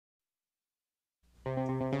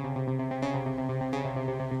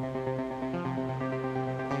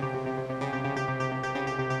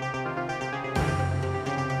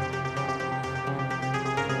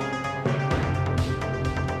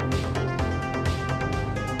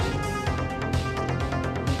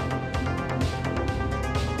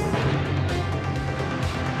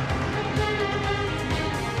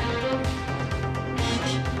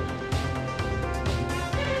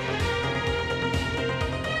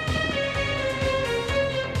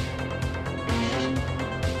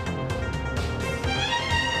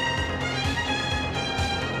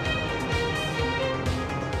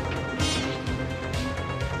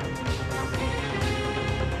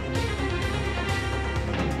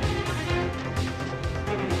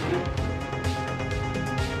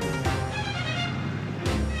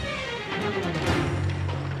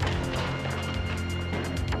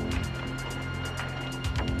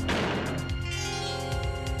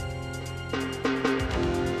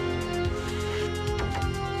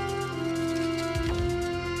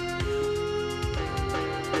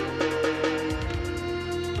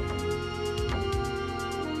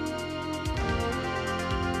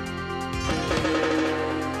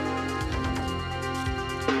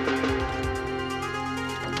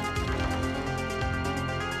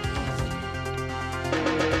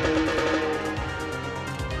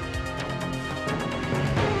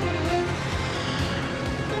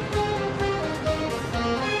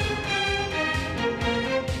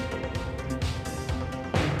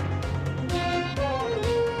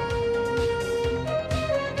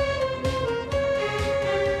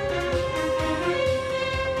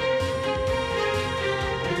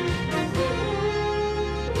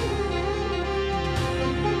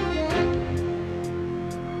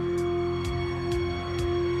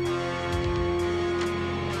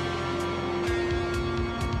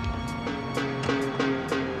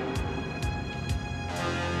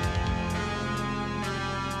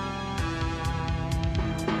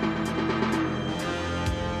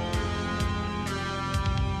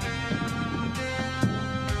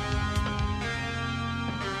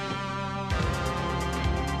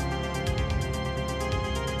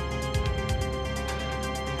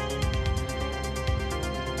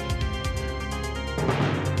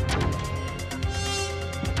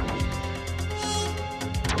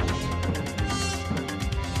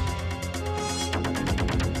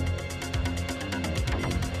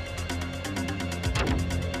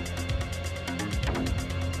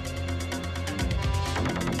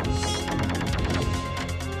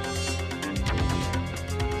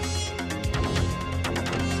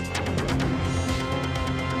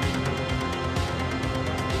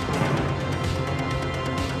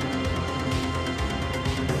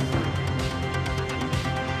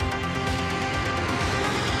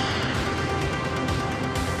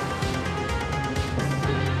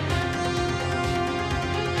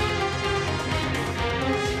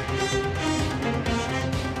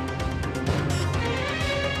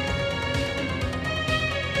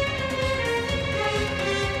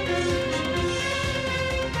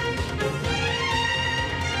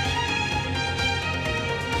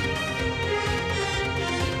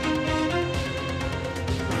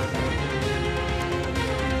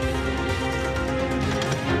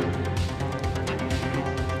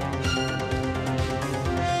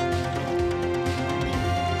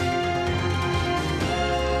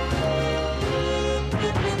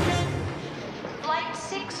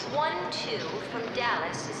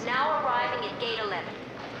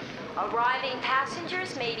Arriving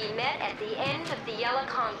passengers may be met at the end of the yellow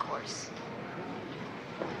concourse.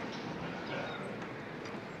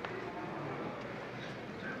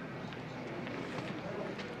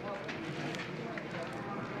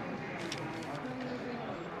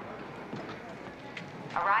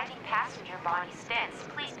 Arriving passenger Bonnie Stentz,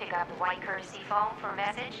 please pick up the white courtesy phone for a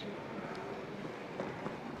message.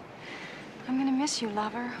 I'm gonna miss you,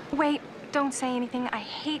 lover. Wait, don't say anything. I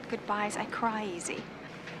hate goodbyes. I cry easy.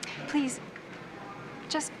 Please,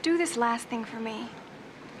 just do this last thing for me.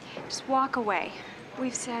 Just walk away.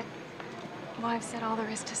 I've said all there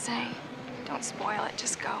is to say. Don't spoil it.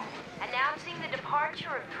 Just go. Announcing the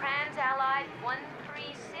departure of Trans-Allied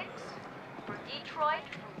 136 for Detroit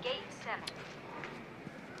from Gate 7.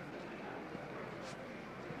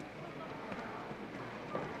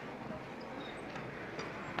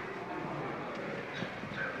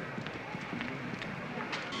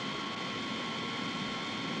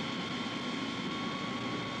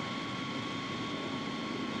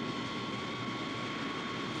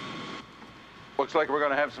 Looks like we're going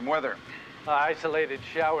to have some weather. Isolated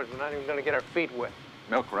showers. We're not even going to get our feet wet.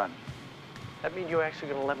 Milk run. That mean you're actually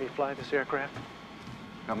going to let me fly this aircraft?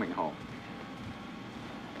 Coming home.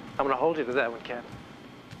 I'm going to hold you to that one, Captain.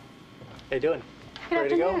 How you doing? Good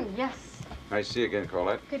Ready afternoon. to go? Yes. Nice to see you again,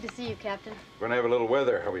 Colette. Good to see you, Captain. We're going to have a little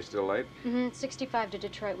weather. Are we still late? 65 to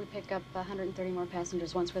Detroit. We pick up 130 more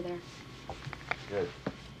passengers once we're there. Good.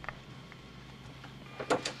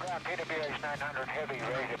 PWH 900 heavy,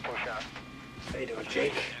 ready to push out. How you doing,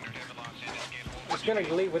 Jake? I was going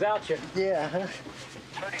to leave without you. Yeah, huh?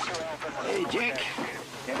 Hey, Jake.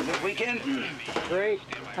 You have a good weekend? Great.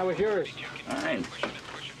 How was yours? Fine.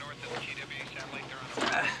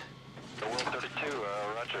 The World 32,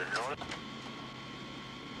 roger, north.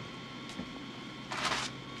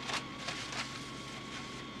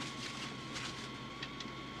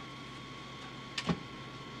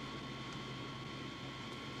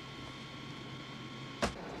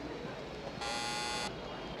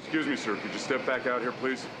 Excuse me, sir. Could you step back out here,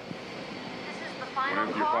 please? This is the final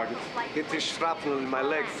Empty your call. pockets? Get this shrapnel in my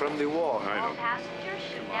leg from the war. I All know. passengers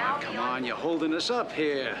should now be Come on on, you're holding us up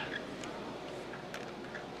here.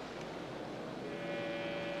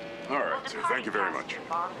 All right, sir. Thank you very much.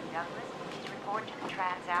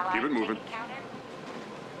 Keep it moving.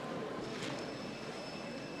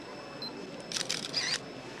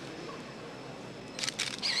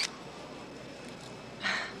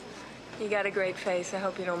 You got a great face. I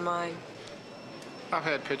hope you don't mind. I've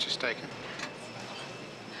had pictures taken.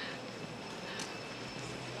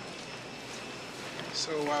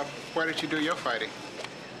 So, where did you do your fighting?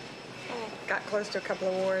 Oh, got close to a couple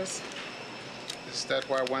of wars. Is that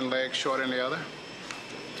why one leg's shorter than the other?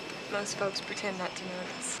 Most folks pretend not to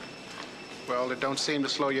notice. Well, it don't seem to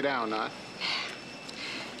slow you down, not?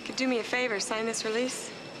 Could do me a favor, sign this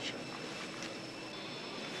release?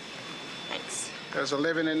 Thanks. There's a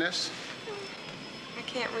living in this. I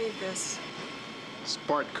can't read this. It's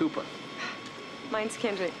Bart Cooper. Mine's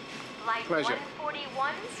Kendrick. Flight Pleasure.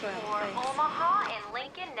 141 Swell, for thanks. Omaha and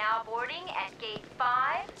Lincoln now boarding at Gate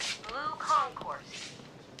 5, Blue Concourse.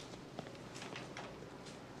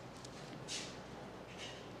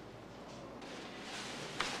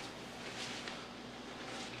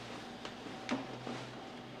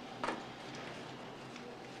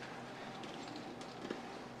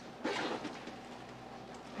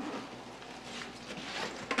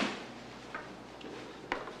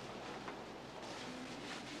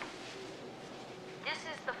 This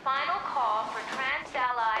is the final call for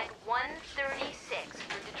Trans-Allied 136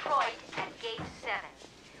 for Detroit at Gate 7.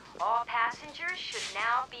 All passengers should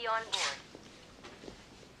now be on board.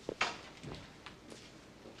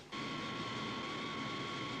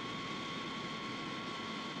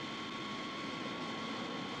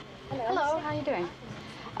 Hello. How are you doing?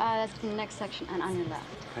 That's the next section and on your left.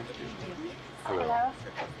 Thank you. Hello.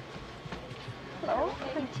 Hello.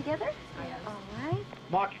 Put it together. All right.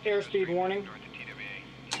 Mach airspeed warning.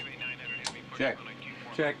 Check.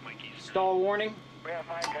 Check. Stall warning. We have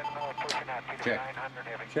Mike and pushing out PW Check. 900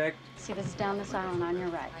 heavy. Check. See, this is down this aisle and on your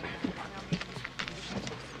right.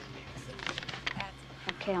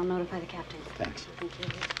 Okay, I'll notify the captain. Thanks. Thank you.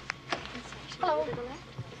 Hello.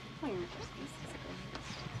 Oh, you're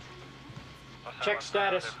Check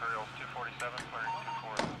status.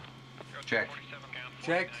 Check.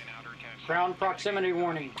 Check. Ground proximity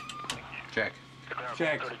warning. Check.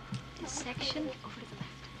 Check. section over to the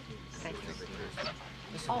left. Right.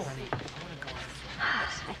 Oh.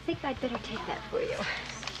 I think I'd better take that for you. You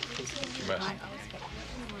must.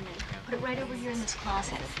 Put it right over here in this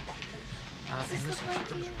closet. Oh.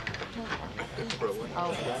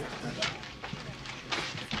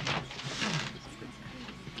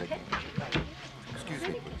 Excuse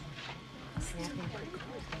me.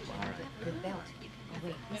 The belt.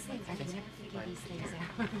 Wait, these things, I can never figure these things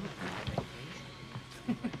out.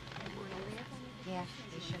 Yeah,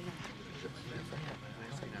 they should have.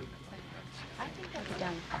 I think that's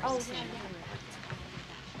done. Oh,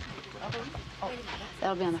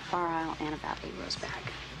 that'll be on the far aisle and about 8 rows back.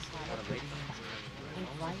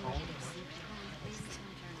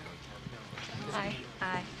 Hi.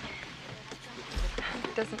 Hi.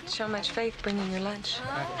 Doesn't show much faith bringing your lunch.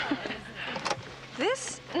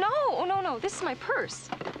 This? No, no, no. This is my purse.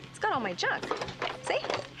 It's got all my junk. See?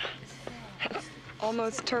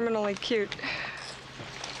 Almost terminally cute.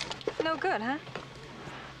 No good, huh?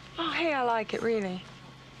 Oh, hey, I like it, really.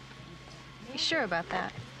 You sure about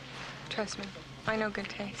that? Trust me, I know good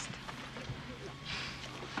taste.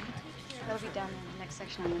 That'll be down in the next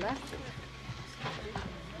section on your left.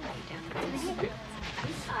 Down here.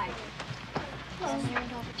 This side. Down here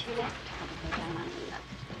and over to your left. Go down on your left.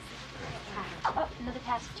 Oh, another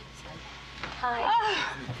passenger. Hi.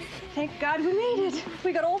 Ah, thank God we made it.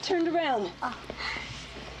 We got all turned around. Oh.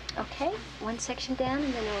 Okay, one section down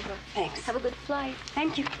and then over. Thanks. Have a good flight.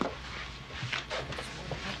 Thank you.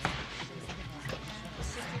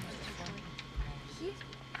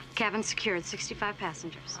 Cabin secured, 65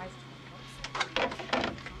 passengers.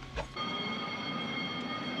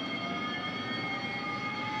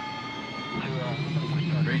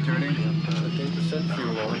 Returning. 15%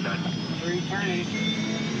 fuel load. Returning.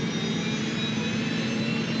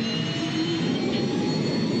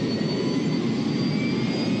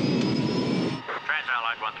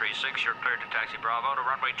 Trans-Allied 136, you're cleared to taxi Bravo to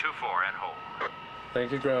runway 24 and hold.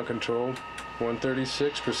 Thank you, ground control.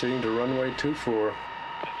 136 proceeding to runway 24.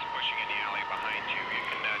 It's pushing in the alley behind you. You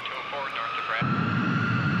can 204 north of Brad.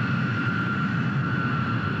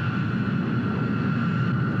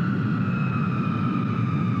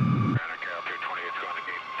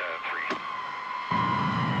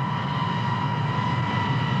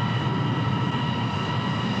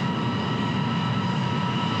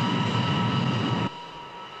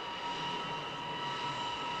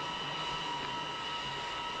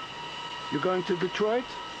 You going to Detroit?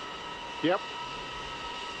 Yep.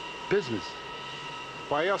 Business.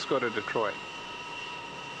 Why else go to Detroit?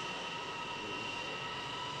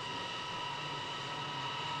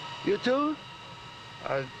 You too?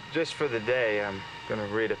 Just for the day, I'm gonna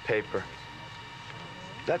read a paper.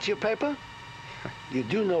 That's your paper? You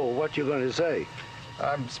do know what you're going to say.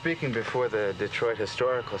 I'm speaking before the Detroit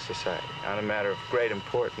Historical Society on a matter of great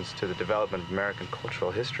importance to the development of American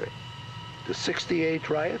cultural history. The 68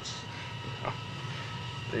 riots?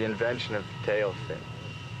 The invention of the tail fin.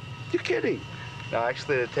 You're kidding. No,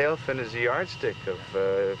 actually, the tail fin is a yardstick of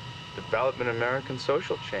development of American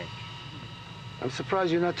social change. I'm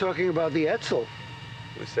surprised you're not talking about the Etzel.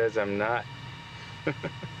 Who says I'm not?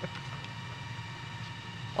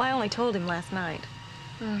 Well, I only told him last night.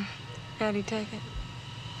 How'd he take it?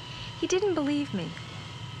 He didn't believe me.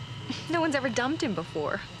 No one's ever dumped him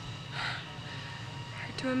before.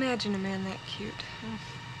 Hard to imagine a man that cute.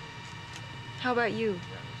 How about you?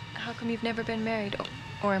 How come you've never been married?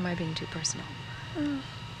 Or am I being too personal?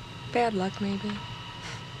 Bad luck, maybe.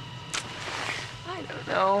 I don't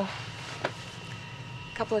know.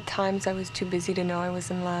 A couple of times I was too busy to know I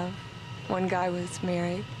was in love. One guy was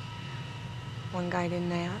married. One guy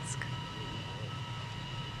didn't ask.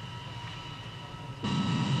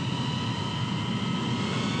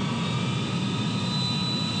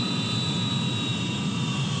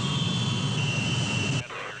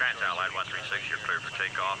 Trans-Allied 136, you're cleared for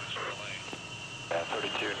takeoff.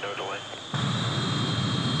 32, no delay.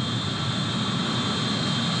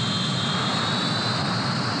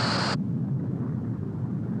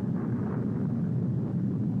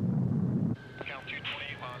 Count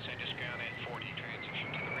 220, Los Angeles ground at 40, transition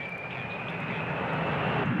to the ramp.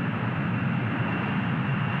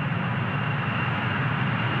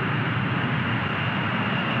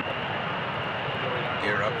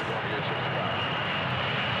 Gear up.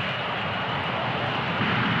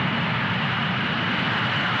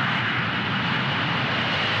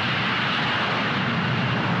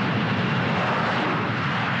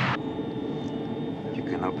 You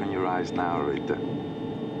can open your eyes now, Rita.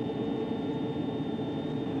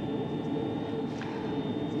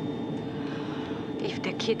 If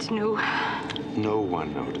the kids knew. No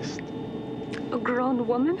one noticed. A grown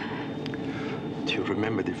woman? Do you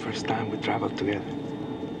remember the first time we traveled together?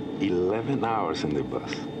 11 hours in the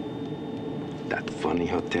bus. That funny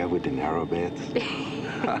hotel with the narrow beds.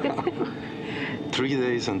 3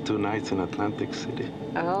 days and 2 nights in Atlantic City.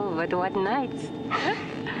 Oh, but what nights?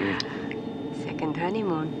 Second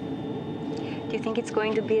honeymoon. Do you think it's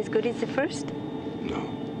going to be as good as the first? No.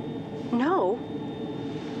 No?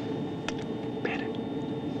 Better.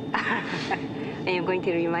 I am going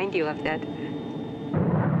to remind you of that.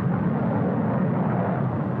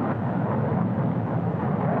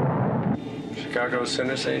 Chicago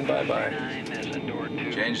Center saying bye-bye.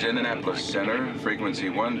 Change to Indianapolis Center, frequency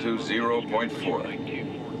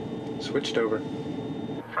 120.4. Switched over.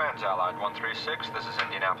 Trans-Allied 136, this is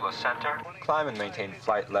Indianapolis Center. Climb and maintain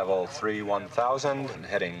flight level 31,000 and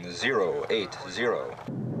heading 080.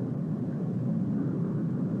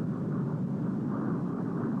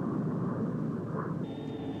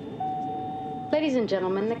 Ladies and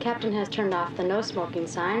gentlemen, the captain has turned off the no smoking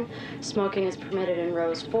sign. Smoking is permitted in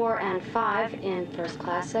rows 4 and 5 in first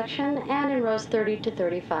class section and in rows 30 to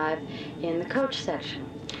 35 in the coach section.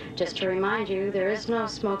 Just to remind you, there is no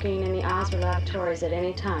smoking in the Osler lavatories at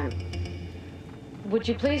any time. Would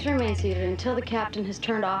you please remain seated until the captain has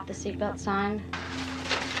turned off the seatbelt sign?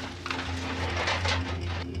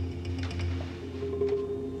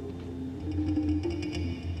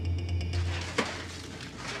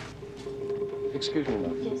 Excuse me,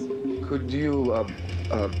 ma'am. Yes. Could you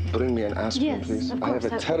bring me an aspirin, Yes, please? of I have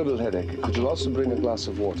course. a terrible headache. Could you also bring a glass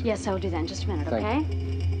of water? Yes, I'll do that in just a minute, Thank okay?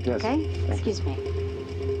 Yes. Okay? Thank Excuse me.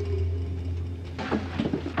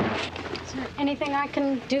 Is there anything I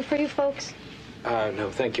can do for you folks? No,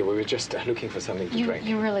 thank you. We were just looking for something to drink.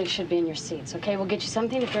 You really should be in your seats, okay? We'll get you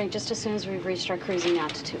something to drink just as soon as we've reached our cruising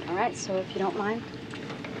altitude, all right? So if you don't mind.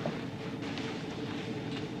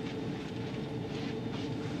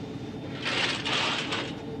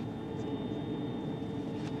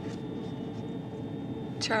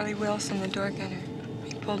 Charlie Wilson, the door gunner.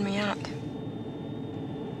 He pulled me out.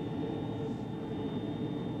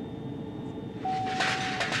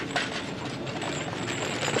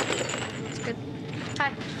 It's good.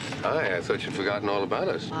 Hi. Hi, I thought you'd forgotten all about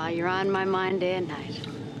us. You're on my mind day and night.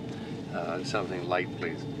 Something light,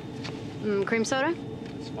 please. Cream soda?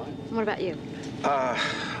 That's fine. What about you? I'll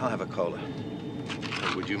have a cola.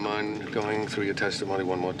 Would you mind going through your testimony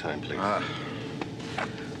one more time, please?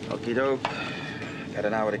 Okie doke. Got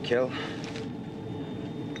an hour to kill.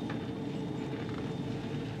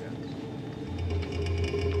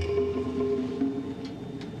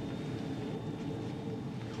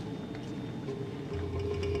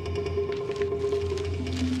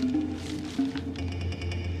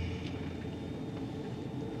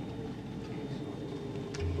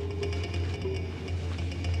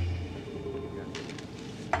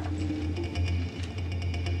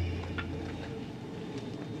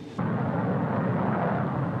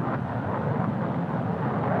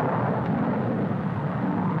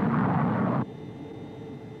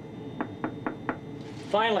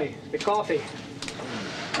 Finally, the coffee.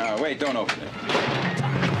 Wait, don't open it.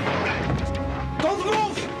 Don't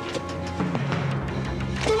move!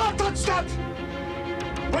 Do not touch that!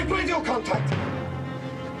 Break radio contact!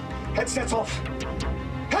 Headsets off!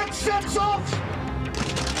 Headsets off!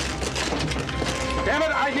 Damn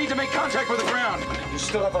it, I need to make contact with the ground. You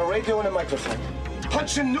still have a radio and a microphone.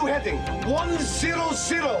 Punch in new heading,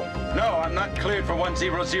 100. No, I'm not cleared for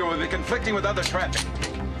 100. We'll be conflicting with other traffic.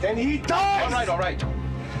 Then he dies! All right, all right.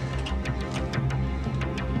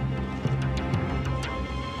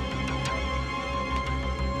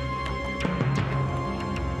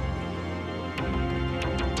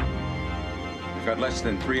 We've got less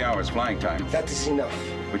than 3 hours flying time. That is enough.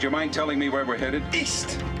 Would you mind telling me where we're headed?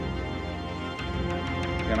 East!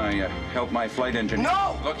 Can I help my flight engineer?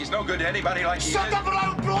 No! Look, he's no good to anybody like he Shut is. up or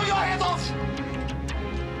I'll blow your head off!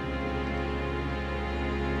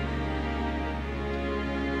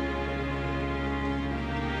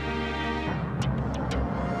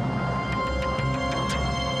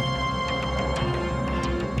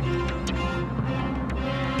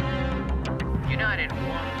 United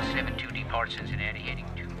 172 departs Cincinnati heading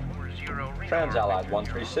 240. Trans-Allied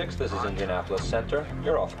 136, this is Indianapolis Center.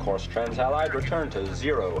 You're off course, Trans-Allied. Return to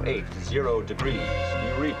 080 degrees. Do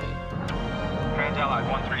you read me? Trans-Allied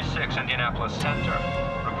 136, Indianapolis Center.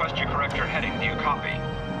 Request you correct your heading. Do you copy?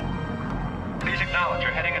 Please acknowledge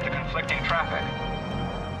you're heading into conflicting traffic.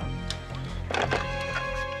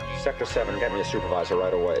 Sector 7, get me a supervisor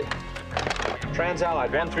right away.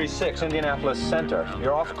 Trans-Allied 136, Indianapolis Center.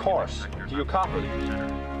 You're off course. Do you copy?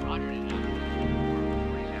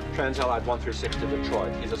 Trans-Allied 136 to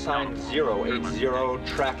Detroit. He's assigned 080,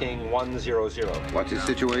 tracking 100. What's his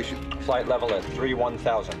situation? Flight level at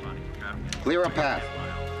 31,000. Clear a path.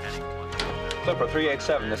 Clipper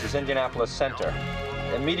 387, this is Indianapolis Center.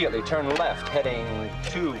 Immediately turn left, heading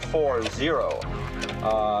 240.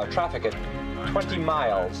 Traffic at 20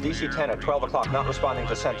 miles. DC-10 at 12 o'clock, not responding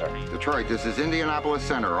to center. Detroit, this is Indianapolis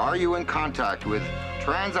Center. Are you in contact with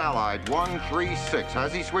Trans-Allied 136?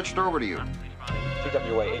 Has he switched over to you?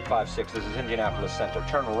 TWA 856, this is Indianapolis Center.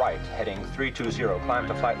 Turn right, heading 320. Climb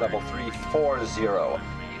to flight level 340.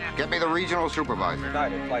 Get me the regional supervisor.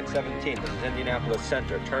 United, flight 17, this is Indianapolis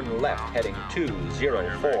Center. Turn left, heading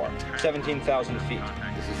 204. 17,000 feet.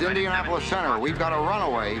 This is Indianapolis Center. We've got a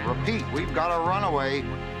runaway. Repeat, we've got a runaway.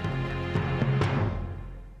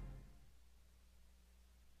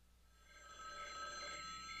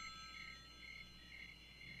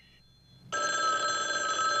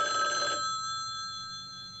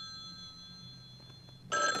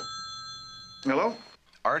 Hello?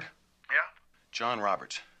 Art? Yeah? John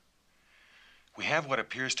Roberts. We have what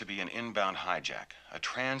appears to be an inbound hijack, a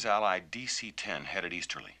Trans-Allied DC-10 headed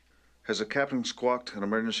easterly. Has the captain squawked an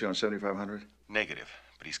emergency on 7500? Negative,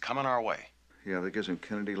 but he's coming our way. Yeah, that gives him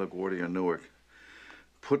Kennedy, LaGuardia, and Newark.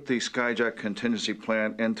 Put the Skyjack contingency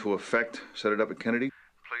plan into effect. Set it up at Kennedy.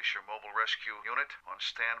 Place your mobile rescue unit on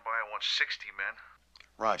standby. I want 60 men.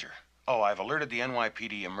 Roger. Oh, I've alerted the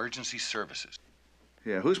NYPD Emergency Services.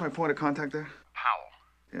 Yeah, who's my point of contact there? Powell.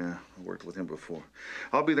 Yeah, I worked with him before.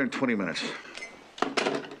 I'll be there in 20 minutes.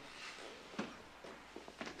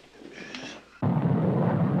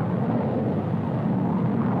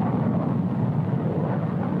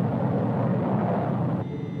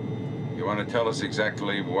 You want to tell us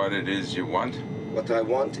exactly what it is you want? What I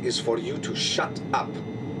want is for you to shut up.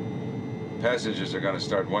 Passengers are going to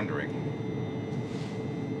start wondering.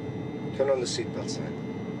 Turn on the seatbelt sign.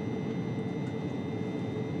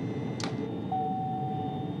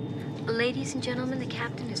 Ladies and gentlemen, the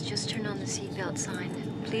captain has just turned on the seatbelt sign.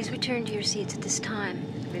 Please return to your seats at this time.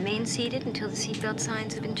 Remain seated until the seatbelt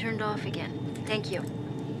signs have been turned off again. Thank you.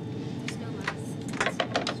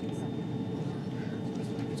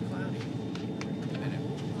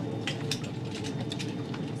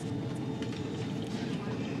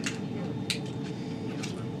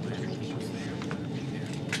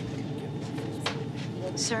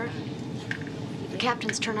 Sir, the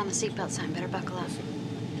captain's turned on the seatbelt sign. Better buckle up.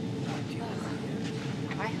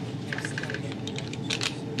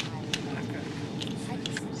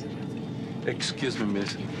 Excuse me,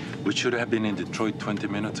 miss. We should have been in Detroit 20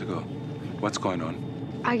 minutes ago. What's going on?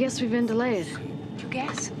 I guess we've been delayed. You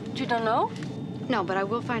guess? You don't know? No, but I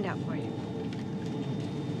will find out for you.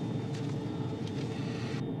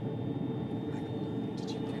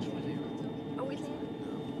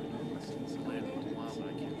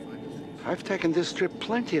 I've taken this trip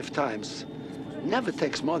plenty of times. Never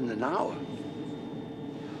takes more than an hour.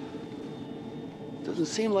 Doesn't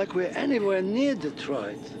seem like we're anywhere near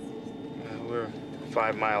Detroit. We're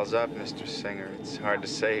 5 miles up, Mr. Singer. It's hard to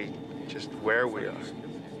say just where we are.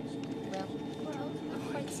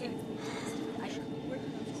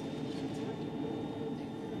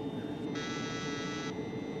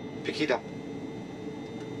 Pick it up.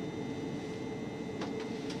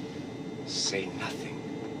 Say nothing.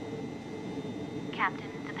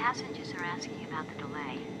 Captain, the passengers are asking about the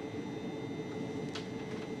delay.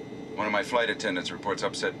 One of my flight attendants reports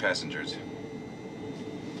upset passengers.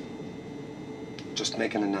 Just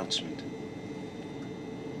make an announcement.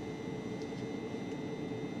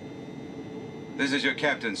 This is your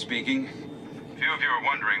captain speaking. Few of you are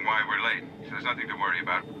wondering why we're late. There's nothing to worry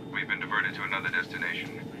about. We've been diverted to another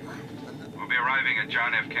destination. We'll be arriving at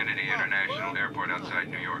John F. Kennedy International Airport outside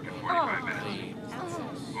New York in 45 minutes.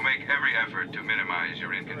 We'll make every effort to minimize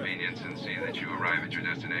your inconvenience and see that you arrive at your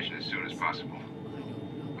destination as soon as possible.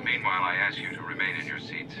 Meanwhile, I ask you to remain in your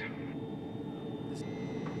seats.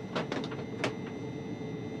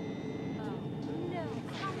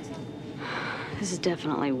 This is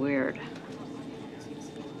definitely weird.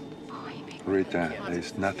 Rita,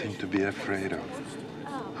 there's nothing to be afraid of.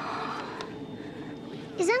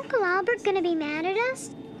 Is Uncle Albert gonna be mad at us?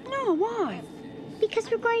 No, why? Because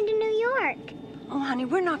we're going to New York. Oh, honey,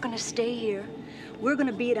 we're not gonna stay here. We're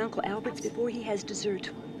gonna be at Uncle Albert's before he has dessert.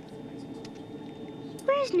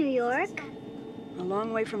 Where's New York? A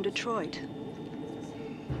long way from Detroit.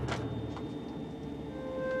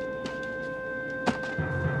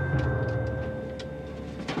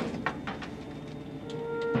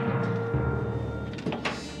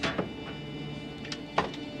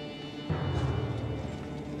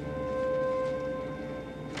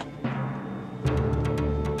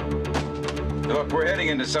 Look, we're heading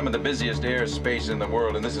into some of the busiest airspace in the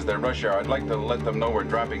world, and this is their rush hour. I'd like to let them know we're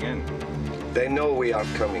dropping in. They know we are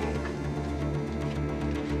coming.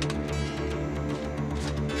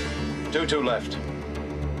 2-2 left.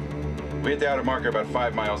 We hit the outer marker about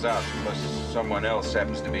 5 miles out, unless someone else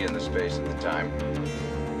happens to be in the space at the time.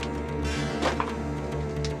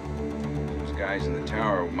 guys in the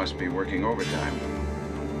tower must be working overtime.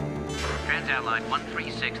 Transallied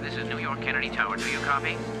 136, this is New York Kennedy Tower. Do you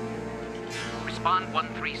copy? Respond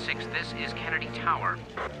 136, this is Kennedy Tower.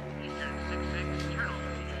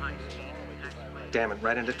 Damn it,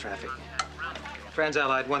 right into traffic.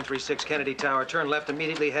 Transallied 136, Kennedy Tower. Turn left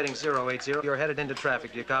immediately, heading 080. You're headed into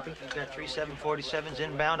traffic. Do you copy? We've got 3747s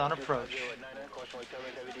inbound on approach.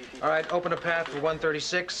 All right, open a path for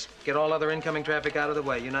 136. Get all other incoming traffic out of the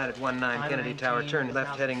way. United 19, Kennedy Tower. Turn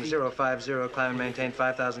left, heading 050. Climb and maintain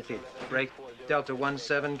 5,000 feet. Brake. Delta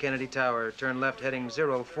 17, Kennedy Tower. Turn left, heading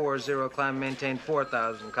 040. Climb and maintain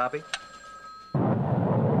 4,000. Copy?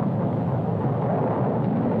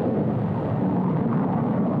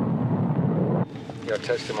 Your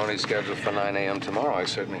testimony is scheduled for 9 a.m. tomorrow. I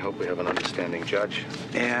certainly hope we have an understanding judge.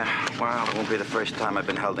 Yeah, well, it won't be the first time I've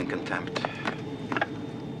been held in contempt.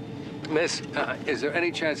 Miss, is there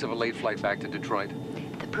any chance of a late flight back to Detroit?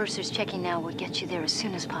 The purser's checking now. We'll get you there as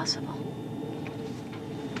soon as possible.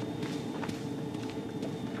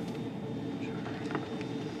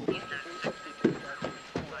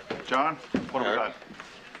 John, what have we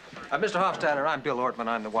got? Mr. Hofstadter, I'm Bill Ortman.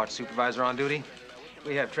 I'm the watch supervisor on duty.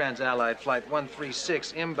 We have Transallied Flight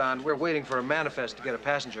 136 inbound. We're waiting for a manifest to get a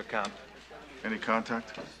passenger count. Any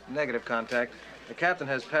contact? Negative contact. The captain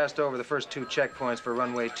has passed over the first 2 checkpoints for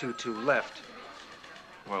runway 22 left.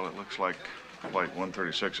 Well, it looks like Flight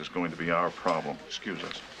 136 is going to be our problem. Excuse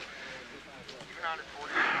us.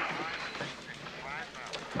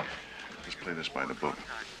 Let's play this by the book.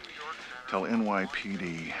 Tell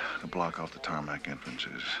NYPD to block off the tarmac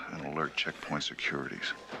entrances and alert checkpoint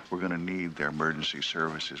securities. We're going to need their emergency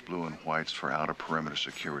services, blue and whites, for outer perimeter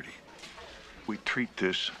security. We treat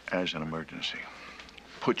this as an emergency.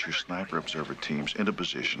 Put your sniper observer teams into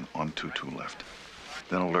position on 22 left.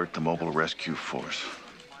 Then alert the mobile rescue force.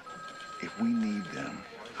 If we need them,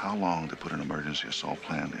 how long to put an emergency assault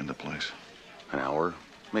plan into place? An hour,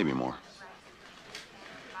 maybe more.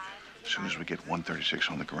 As soon as we get 136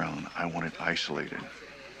 on the ground, I want it isolated.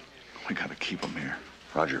 We gotta keep them here.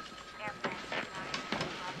 Roger.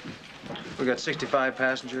 We got 65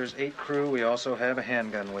 passengers, 8 crew. We also have a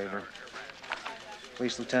handgun waiver.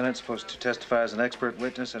 Police lieutenant supposed to testify as an expert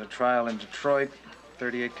witness at a trial in Detroit.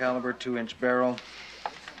 38 caliber, 2-inch barrel.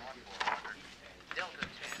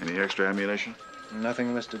 Any extra ammunition?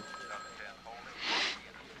 Nothing listed.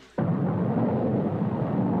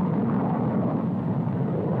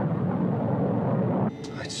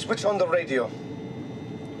 Switch on the radio.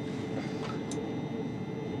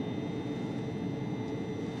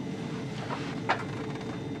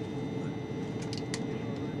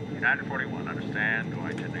 United 41, understand,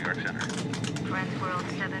 going to New York Center. Trans World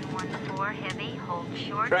 714, heavy, hold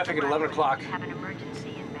short. Traffic at 11 o'clock. Have an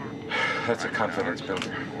emergency inbound. That's a confidence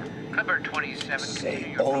builder. Cover 27.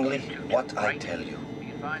 Say only what I tell you,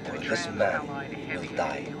 or this man will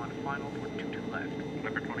die.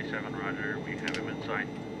 Clipper 27, roger. We have him in sight.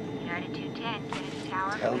 United 210, Kennedy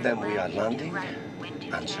Tower. Tell them we are Left, landing. right, wind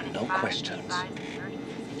 210 Answer and no 5, questions. 5, 30,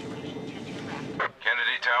 situation 22 left.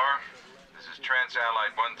 Kennedy Tower, this is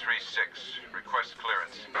Transallied 136. Request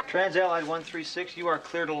clearance. Transallied 136, you are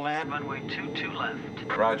clear to land. Runway 22 left.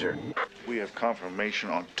 Roger. We have confirmation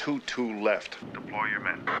on 22 left. Deploy your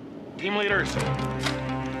men. Team leaders.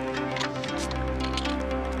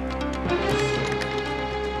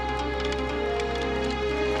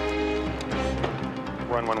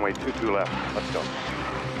 Run runway 22 left. Let's go.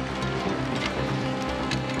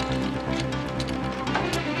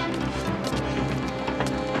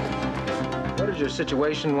 What is your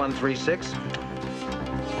situation, 136?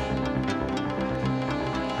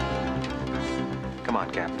 Come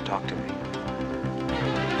on, Captain, talk to me.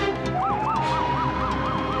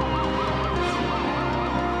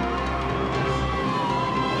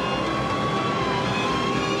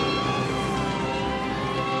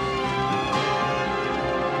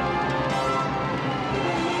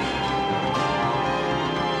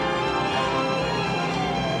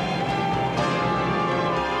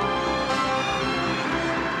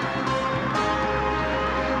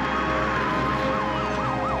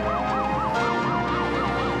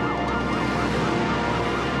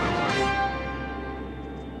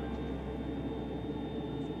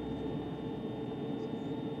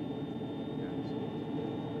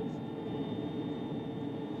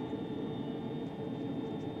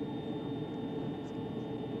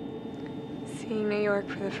 Seeing New York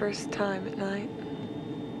for the first time at night.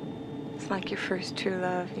 It's like your first true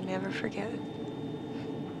love. You never forget it.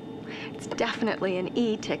 It's definitely an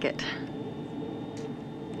E-ticket.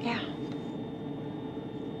 Yeah.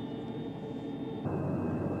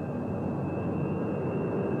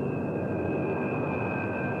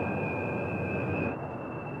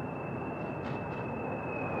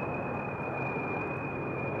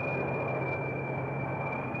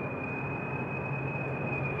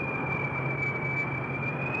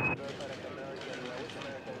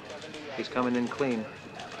 He's coming in clean.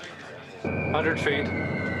 100 feet.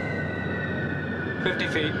 50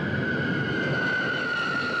 feet.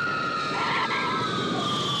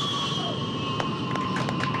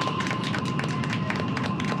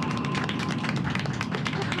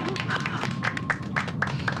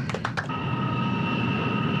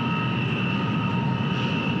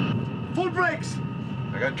 Full brakes!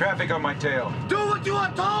 I got traffic on my tail. Do what you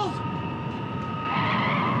are told!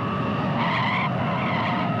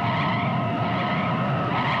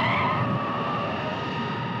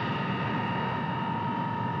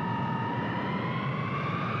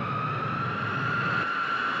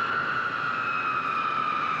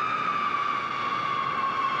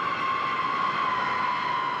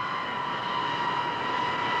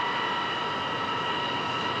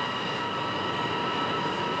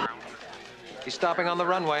 He's stopping on the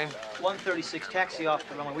runway. 136, taxi off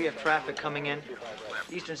the runway. We have traffic coming in.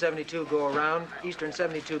 Eastern 72, go around. Eastern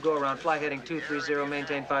 72, go around. Fly heading 230,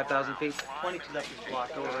 maintain 5,000 feet. 22 left is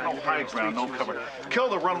blocked. Go around. No high ground, no cover. Kill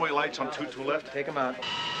the runway lights on 22 left. Take him out.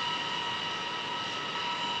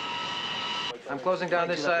 I'm closing down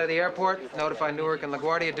this side of the airport. Notify Newark and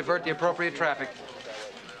LaGuardia. Divert the appropriate traffic.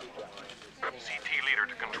 CT leader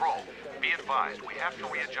to control. Be advised, we have to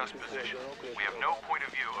readjust position. We have no point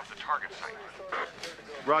of view of the target site.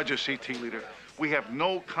 Roger, CT leader. We have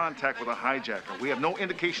no contact with a hijacker. We have no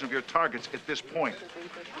indication of your targets at this point.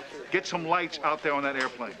 Get some lights out there on that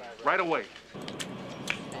airplane. Right away.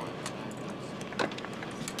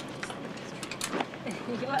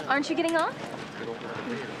 Aren't you getting off?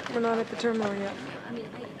 We're not at the terminal yet.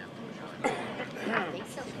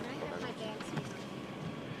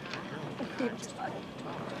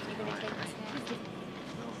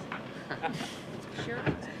 Sure.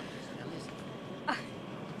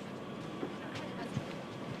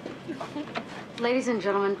 Ladies and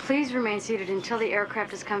gentlemen, please remain seated until the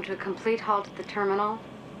aircraft has come to a complete halt at the terminal.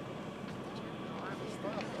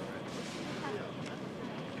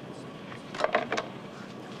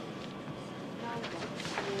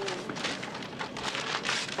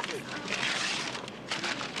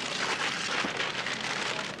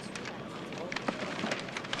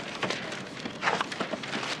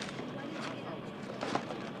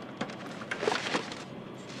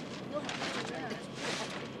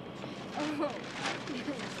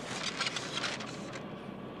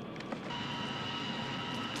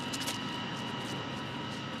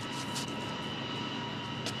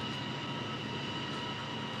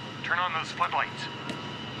 Turn on those floodlights.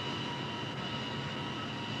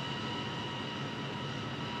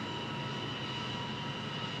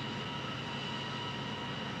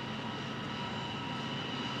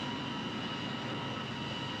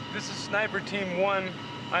 This is Sniper Team 1.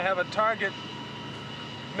 I have a target,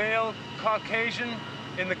 male, Caucasian,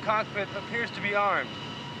 in the cockpit, appears to be armed.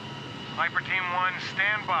 Sniper Team 1,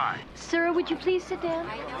 stand by. Sir, would you please sit down?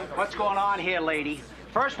 What's going on here, lady?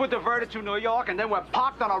 First we're diverted to New York, and then we're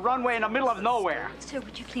parked on a runway in the middle of nowhere. Sir,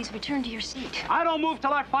 would you please return to your seat? I don't move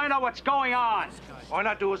till I find out what's going on. Why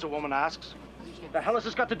not do as the woman asks? The hell has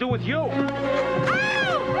this got to do with you? No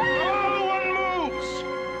one moves!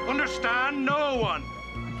 Understand? No one.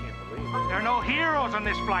 There are no heroes on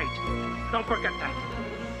this flight. Don't forget that.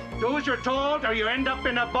 Do as you're told, or you end up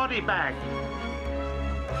in a body bag.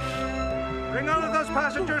 Bring all of those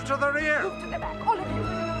passengers to the rear. Move to the back, all of you.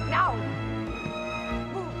 Now.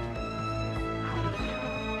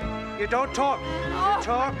 You don't talk. You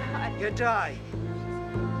talk, you die.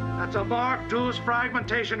 That's a Mark II's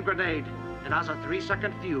fragmentation grenade. It has a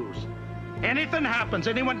 3-second fuse. Anything happens,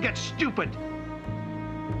 anyone gets stupid.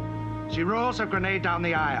 She rolls her grenade down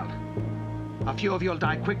the aisle. A few of you'll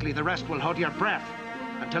die quickly, the rest will hold your breath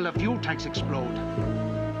until the fuel tanks explode.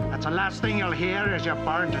 That's the last thing you'll hear as you're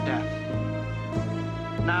burned to death.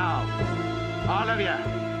 Now, all of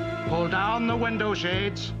you, pull down the window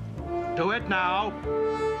shades. Do it now.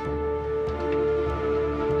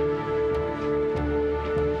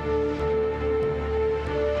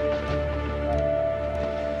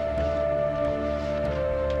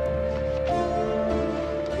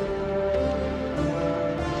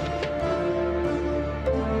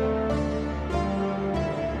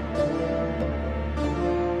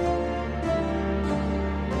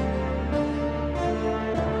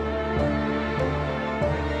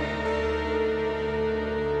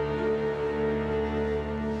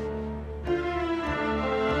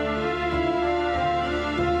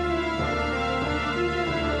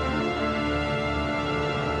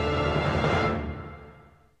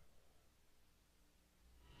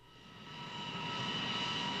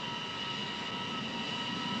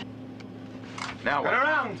 Now Get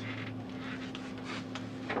around!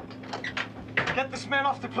 Get this man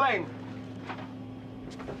off the plane.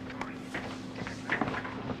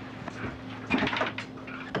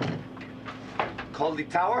 Call the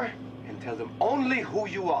tower and tell them only who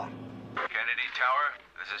you are. Kennedy Tower,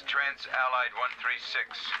 this is Trans-Allied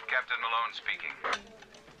 136. Captain Malone speaking.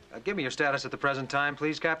 Give me your status at the present time,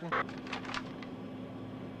 please, Captain.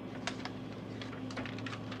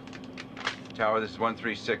 Tower, this is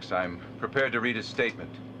 136. I'm prepared to read a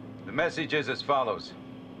statement. The message is as follows.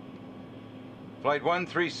 Flight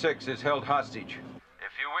 136 is held hostage.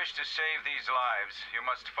 If you wish to save these lives, you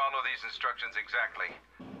must follow these instructions exactly.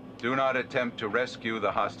 Do not attempt to rescue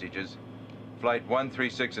the hostages. Flight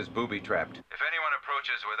 136 is booby-trapped. If anyone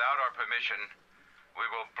approaches without our permission, we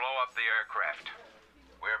will blow up the aircraft.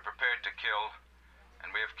 We are prepared to kill,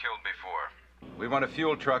 and we have killed before. We want a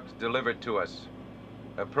fuel truck delivered to us.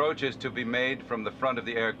 Approach is to be made from the front of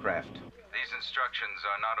the aircraft. These instructions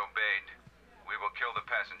are not obeyed. We will kill the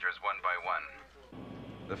passengers one by one.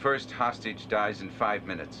 The first hostage dies in 5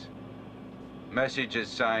 minutes. Message is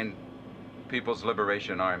signed, People's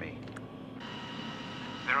Liberation Army.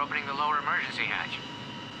 They're opening the lower emergency hatch.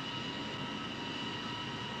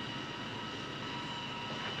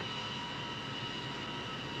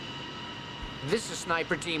 This is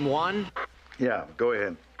Sniper Team 1. Yeah, go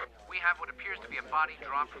ahead. We have what appears to be a body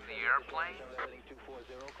drop from the airplane.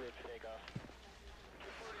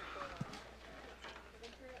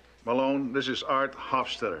 Malone, this is Art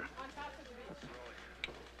Hofstetter.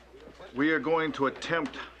 We are going to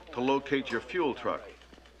attempt to locate your fuel truck,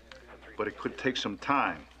 but it could take some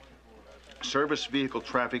time. Service vehicle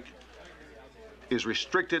traffic is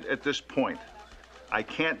restricted at this point. I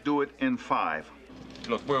can't do it in 5.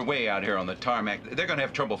 Look, we're way out here on the tarmac. They're gonna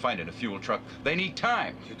have trouble finding a fuel truck. They need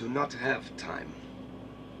time. You do not have time.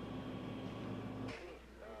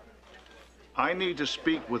 I need to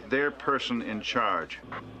speak with their person in charge.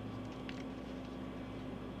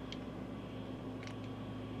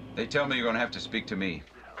 They tell me you're gonna have to speak to me.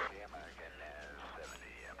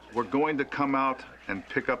 We're going to come out and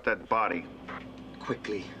pick up that body.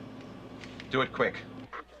 Quickly. Do it quick.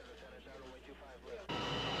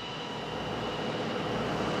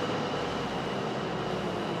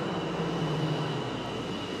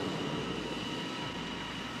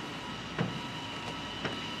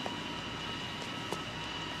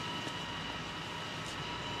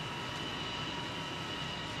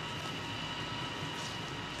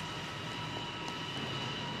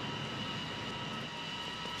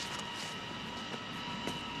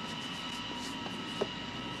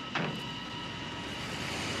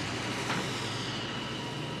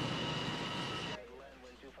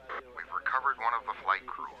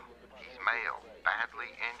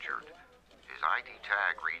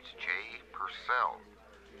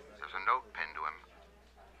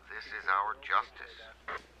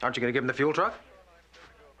 Aren't you going to give him the fuel truck?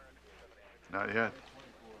 Not yet.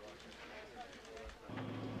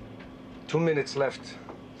 2 minutes left.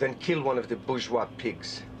 Then kill one of the bourgeois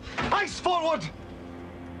pigs. Ice forward!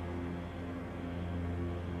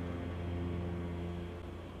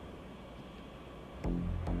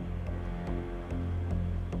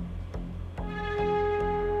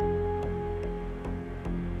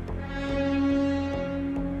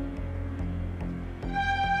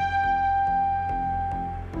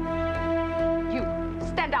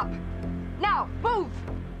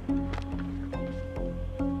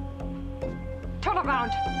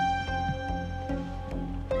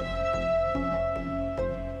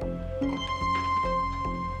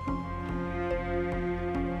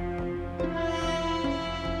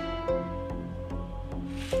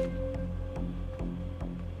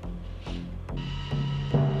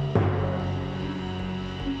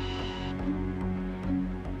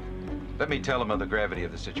 Let me tell them of the gravity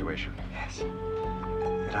of the situation. Yes.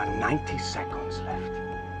 There are 90 seconds left.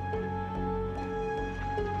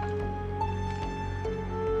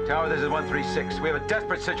 Tower, this is 136. We have a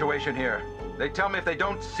desperate situation here. They tell me if they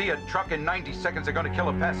don't see a truck in 90 seconds, they're going to kill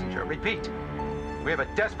a passenger. Repeat, we have a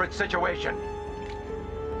desperate situation.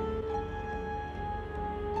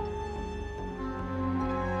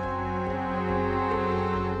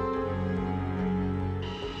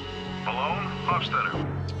 Malone, Hofstetter.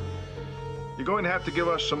 You're going to have to give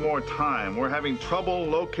us some more time. We're having trouble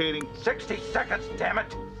locating... 60 seconds, damn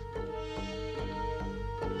it!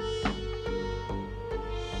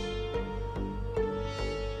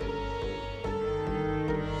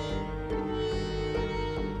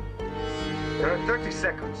 There are 30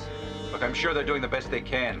 seconds. Look, I'm sure they're doing the best they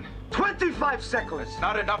can. 25 seconds! It's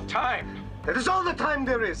not enough time. That is all the time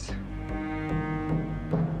there is.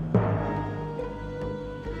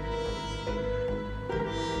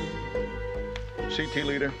 CT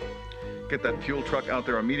leader, get that fuel truck out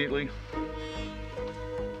there immediately.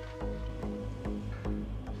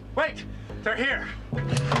 Wait! They're here!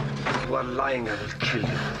 you are lying, I will kill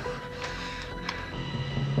you.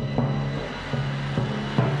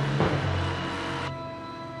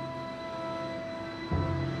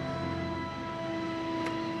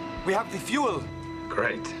 We have the fuel.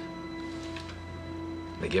 Great.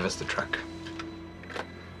 They give us the truck.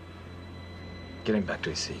 Get him back to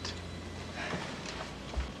his seat.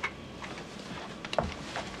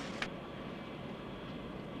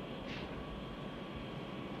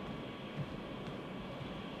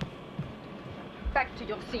 Back to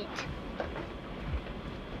your seat.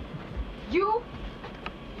 You,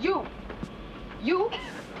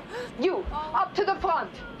 up to the front.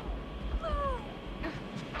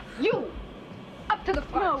 You, up to the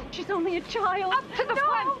front. No, she's only a child. Up to the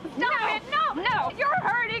front. Stop it. No. You're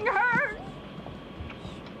hurting her.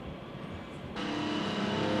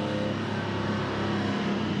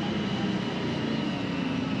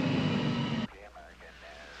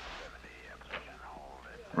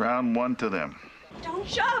 Round one to them. Don't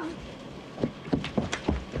shove.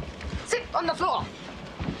 Sit on the floor.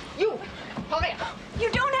 You, hurry.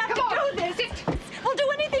 You don't have Come to on. do this. Sit. We'll do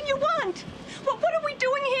anything you want. But what are we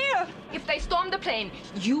doing here? If they storm the plane,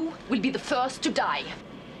 you will be the first to die.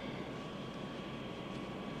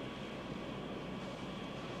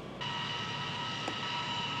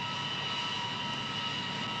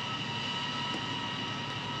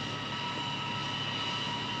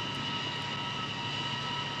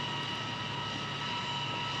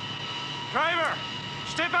 Driver,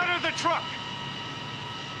 step out of the truck.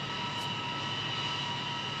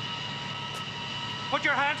 Put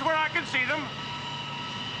your hands where I can see them.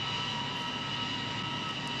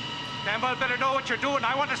 Damn well better know what you're doing.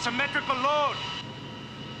 I want a symmetrical load.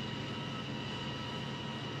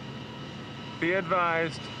 Be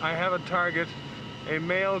advised, I have a target, a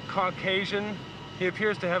male Caucasian. He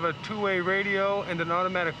appears to have a two-way radio and an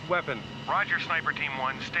automatic weapon. Roger, Sniper Team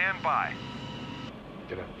 1. Stand by.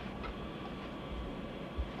 Get up.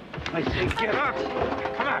 I say get up.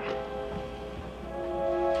 Come on.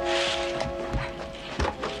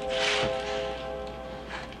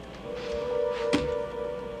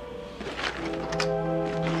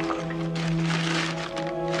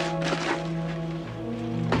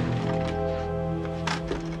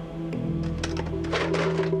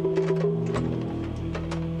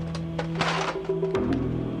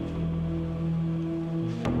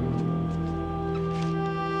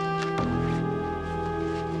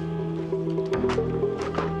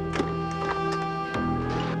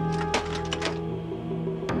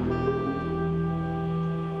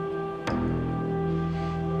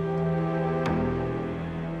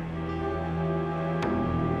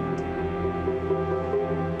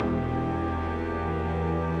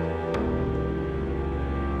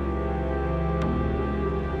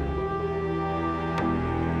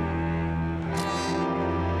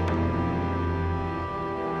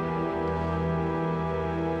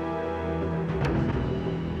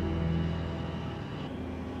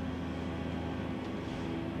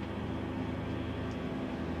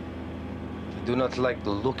 I do not like the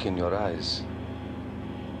look in your eyes.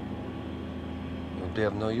 You'll be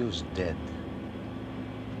of no use dead.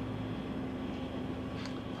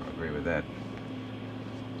 I agree with that.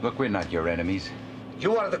 Look, we're not your enemies.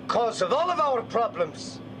 You are the cause of all of our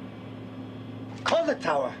problems. Call the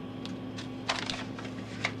tower.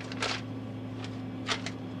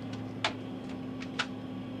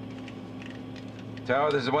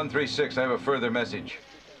 Tower, this is 136. I have a further message.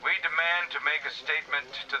 We demand to make a statement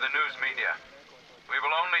to the news media. We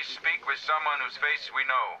will only speak with someone whose face we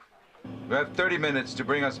know. You have 30 minutes to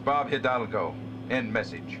bring us Bob Hidalgo. End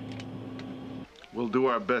message. We'll do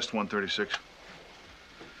our best, 136.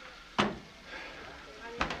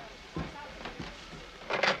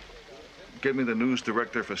 Get me the news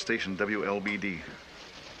director for station WLBD.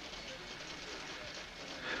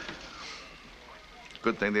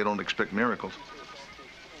 Good thing they don't expect miracles.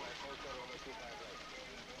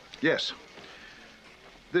 Yes.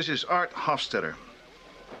 This is Art Hofstetter,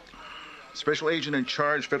 Special Agent in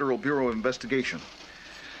Charge, Federal Bureau of Investigation.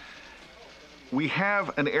 We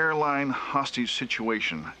have an airline hostage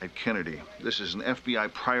situation at Kennedy. This is an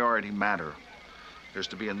FBI priority matter. There's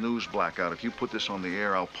to be a news blackout. If you put this on the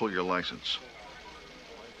air, I'll pull your license.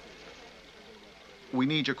 We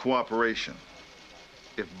need your cooperation.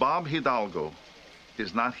 If Bob Hidalgo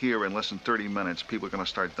is not here in less than 30 minutes, people are going to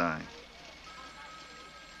start dying.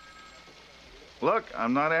 Look,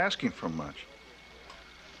 I'm not asking for much.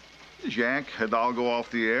 Just yank Hidalgo off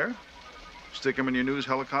the air, stick him in your news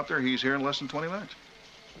helicopter, he's here in less than 20 minutes.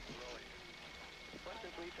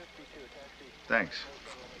 Thanks.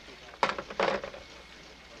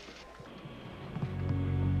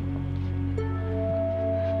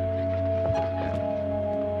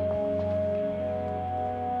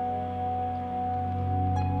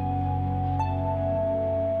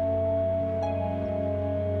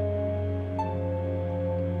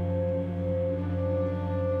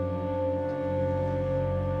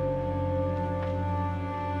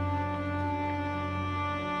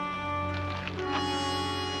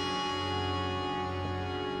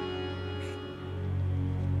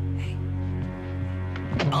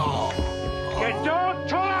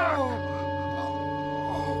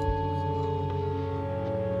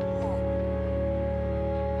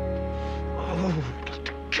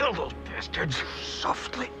 kill those bastards.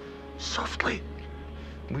 Softly. Softly.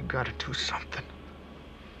 We gotta do something.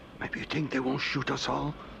 Maybe you think they won't shoot us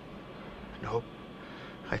all? No.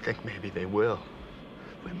 I think maybe they will.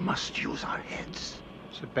 We must use our heads.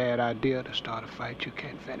 It's a bad idea to start a fight you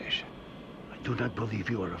can't finish. I do not believe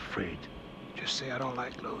you are afraid. Just say I don't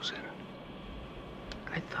like losing.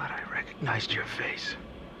 I thought I recognized your face.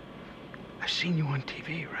 I've seen you on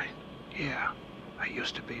TV, right? Yeah, I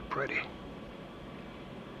used to be pretty.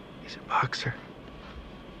 He's a boxer.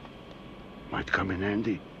 Might come in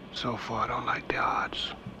handy. So far, I don't like the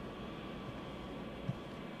odds.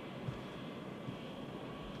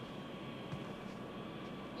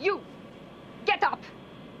 You! Get up!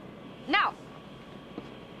 Now!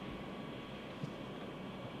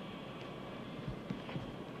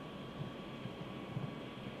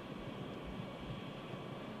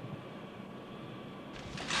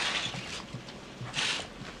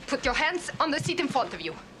 Put your hands on the seat in front of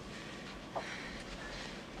you.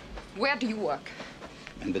 Where do you work?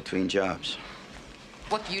 In between jobs.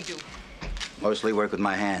 What do you do? Mostly work with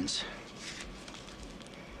my hands.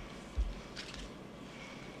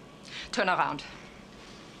 Turn around.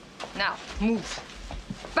 Now, move.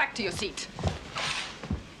 Back to your seat.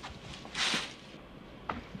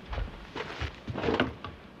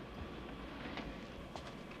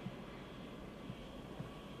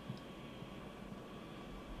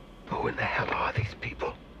 Who in the hell are these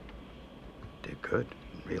people? They're good.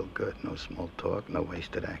 Real good. No small talk, no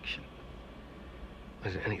wasted action.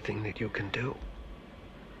 Is there anything that you can do?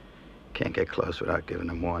 Can't get close without giving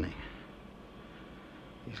them warning.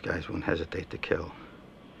 These guys won't hesitate to kill.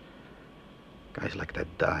 Guys like that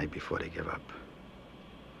die before they give up.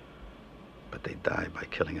 But they die by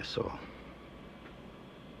killing us all.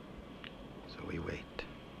 So we wait.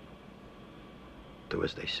 Do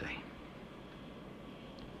as they say.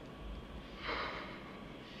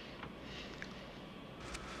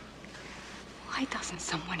 Why doesn't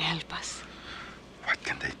someone help us? What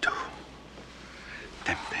can they do?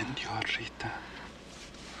 Tempendio, Rita.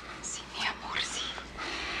 Sí, mi amor, sí.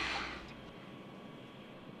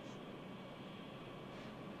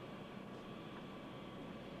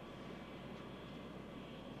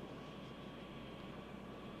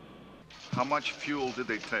 How much fuel did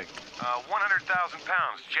they take? 100,000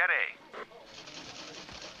 pounds, Jet A.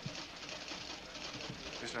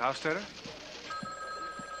 Mr. Hofstadter?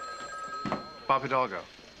 Bob Hidalgo.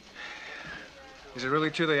 Is it really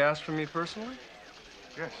true they asked for me personally?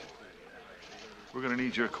 Yes. We're gonna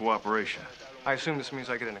need your cooperation. I assume this means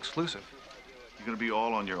I get an exclusive. You're gonna be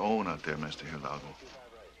all on your own out there, Mr. Hidalgo.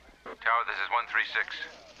 Tower, this is 136.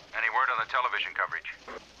 Any word on the television coverage?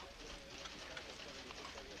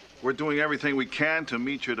 We're doing everything we can to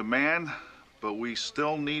meet your demand, but we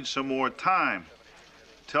still need some more time.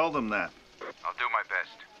 Tell them that. I'll do my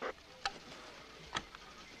best.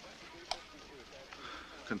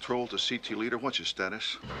 Control to CT leader, what's your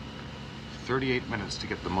status? 38 minutes to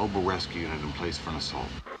get the mobile rescue unit in place for an assault.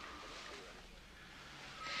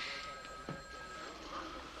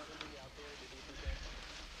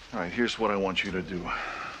 All right, here's what I want you to do.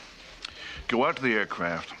 Go out to the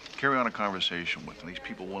aircraft, carry on a conversation with them. These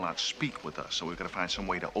people will not speak with us, so we've got to find some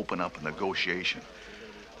way to open up a negotiation.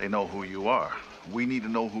 They know who you are. We need to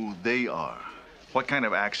know who they are. What kind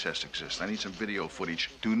of access exists? I need some video footage.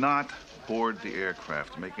 Do not board the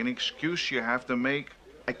aircraft. Make any excuse you have to make.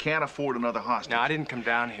 I can't afford another hostage. No, I didn't come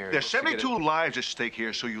down here. There's 72 lives at stake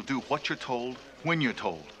here, so you'll do what you're told, when you're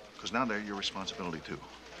told. Because now they're your responsibility, too.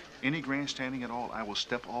 Any grandstanding at all, I will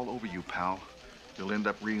step all over you, pal. You'll end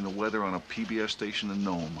up reading the weather on a PBS station in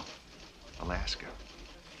Nome, Alaska.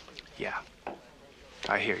 Yeah,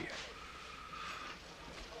 I hear you.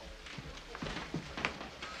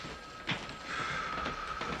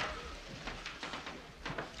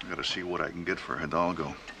 I gotta see what I can get for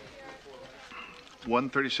Hidalgo.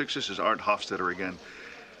 136, this is Art Hofstadter again.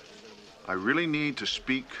 I really need to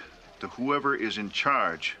speak to whoever is in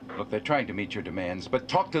charge. Look, they're trying to meet your demands, but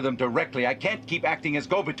talk to them directly. I can't keep acting as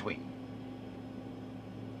go-between.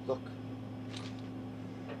 Look.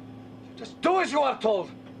 Just do as you are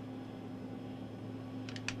told.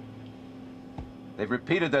 They've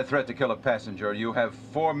repeated their threat to kill a passenger. You have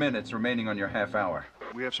 4 minutes remaining on your half hour.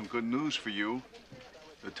 We have some good news for you.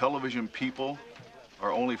 The television people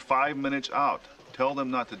are only 5 minutes out. Tell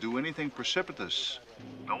them not to do anything precipitous.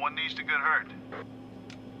 No one needs to get hurt.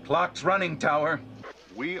 Clock's running, Tower.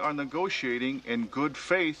 We are negotiating in good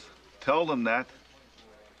faith. Tell them that.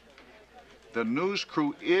 The news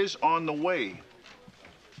crew is on the way.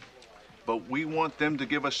 But we want them to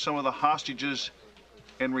give us some of the hostages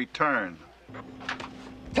in return.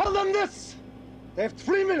 Tell them this. They have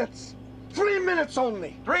 3 minutes. 3 minutes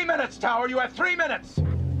only. 3 minutes, Tower. You have 3 minutes.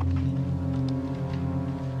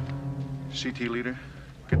 CT leader,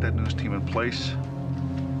 get that news team in place.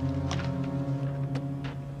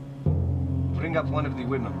 Bring up one of the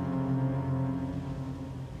women.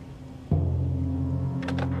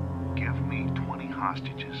 Give me 20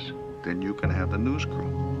 hostages. Then you can have the news crew.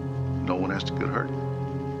 No one has to get hurt.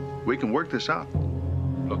 We can work this out.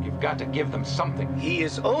 Look, you've got to give them something. He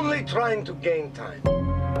is only trying to gain time.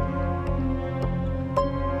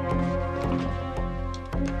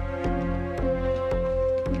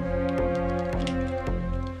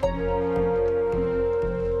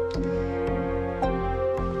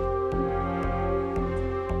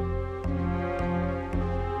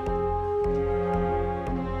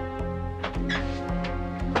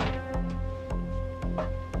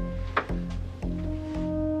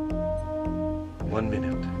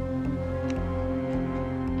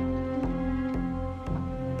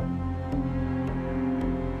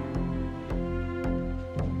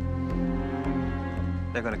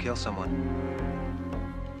 They're gonna kill someone.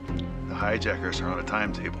 The hijackers are on a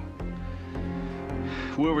timetable.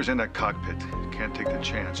 Whoever's in that cockpit can't take the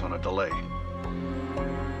chance on a delay.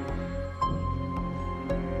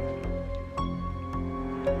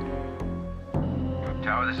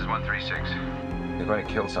 Tower, this is 136. They're going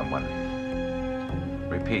to kill someone.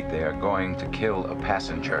 Repeat, they are going to kill a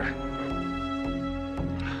passenger.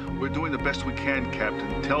 We're doing the best we can,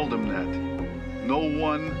 Captain. Tell them that. No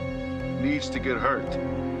one needs to get hurt.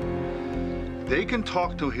 They can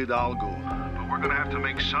talk to Hidalgo, but we're gonna have to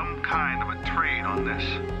make some kind of a trade on this.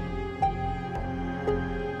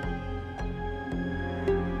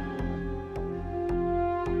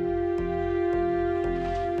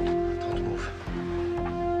 Don't move.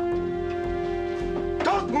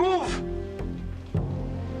 Don't move!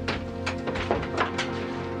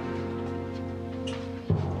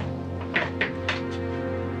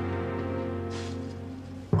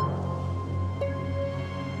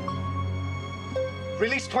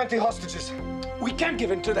 Release 20 hostages. We can't give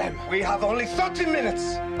in to them. We have only 30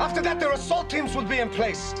 minutes. After that, their assault teams will be in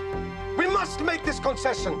place. We must make this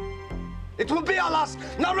concession. It will be our last.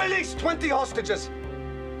 Now release 20 hostages.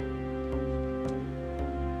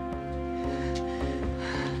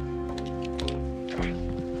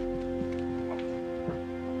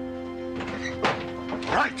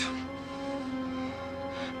 Right.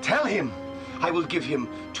 Tell him I will give him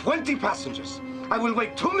 20 passengers. I will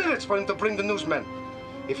wait 2 minutes for him to bring the newsmen.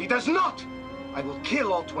 If he does not, I will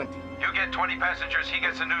kill all 20. You get 20 passengers, he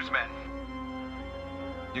gets the newsmen.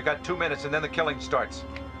 You got 2 minutes and then the killing starts.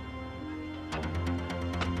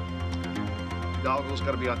 Hidalgo's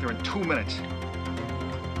got to be out there in 2 minutes.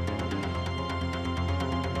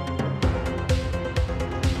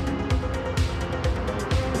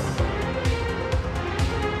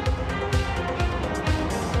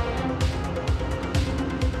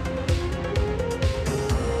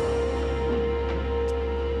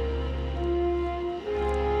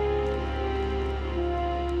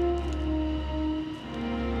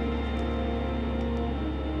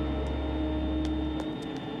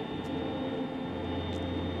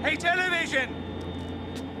 Hey, television!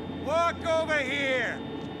 Walk over here!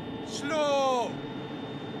 Slow!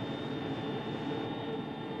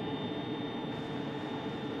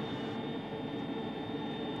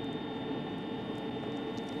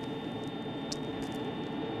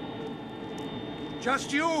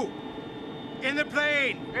 Just you! In the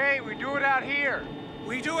plane! Hey, we do it out here.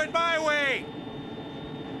 We do it my way!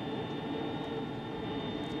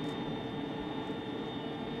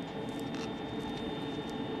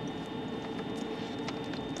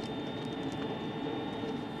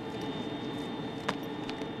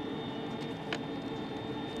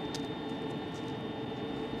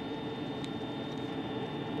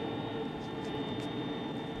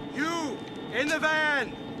 In the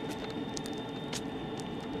van!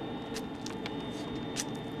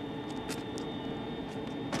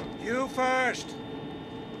 You first!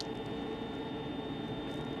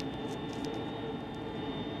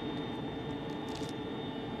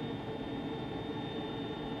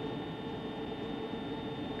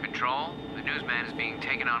 Control, the newsman is being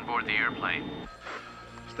taken on board the airplane.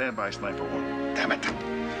 Stand by, Sniper 1. Damn it!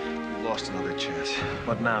 We lost another chance.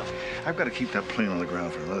 What now? I've got to keep that plane on the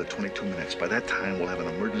ground for another 22 minutes. By that time, we'll have an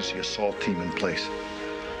emergency assault team in place.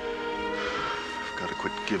 I've got to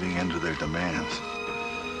quit giving in to their demands.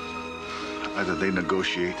 Either they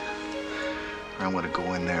negotiate, or I'm going to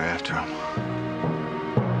go in there after them.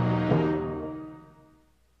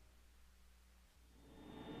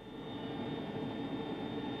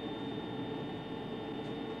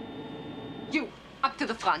 You, up to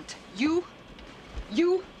the front. You,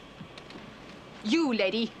 You,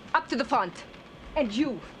 lady, up to the front. And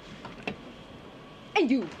you. And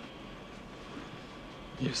you.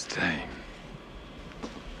 You stay.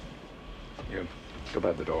 You, go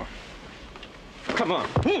by the door. Come on.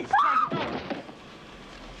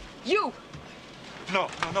 You! No,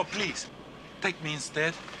 please. Take me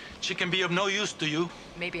instead. She can be of no use to you.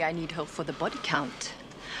 Maybe I need her for the body count.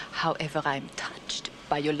 However, I'm touched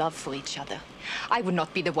by your love for each other. I would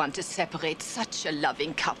not be the one to separate such a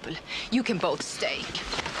loving couple. You can both stay.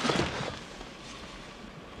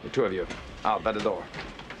 The two of you, out by the door.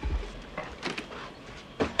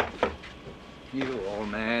 You, old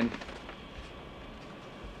man.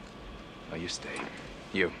 Oh, you stay.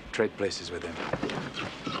 You, trade places with him.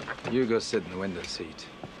 You go sit in the window seat.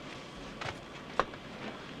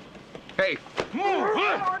 Hey!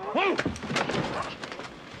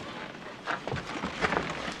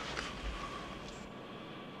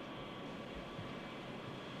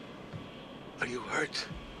 Are you hurt?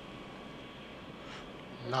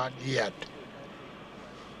 Not yet.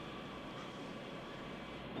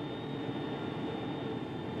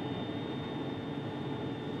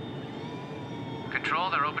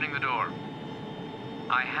 Control, they're opening the door.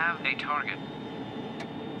 I have a target.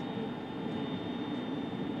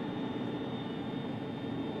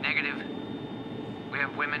 Negative. We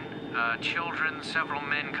have women, children, several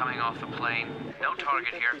men coming off the plane. No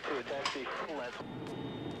target here.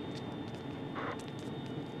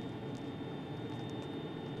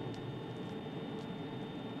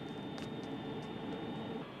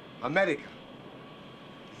 America,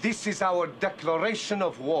 this is our declaration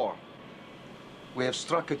of war. We have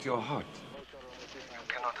struck at your heart. You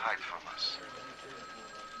cannot hide from us.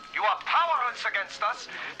 You are powerless against us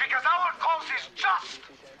because our cause is just.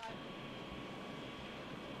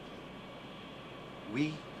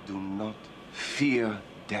 We do not fear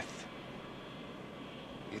death.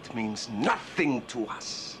 It means nothing to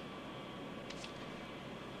us.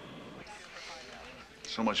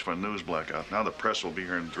 So much for a news blackout. Now the press will be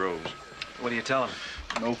here in droves. What do you tell them?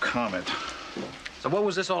 No comment. So what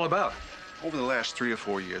was this all about? Over the last 3 or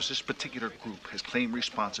 4 years, this particular group has claimed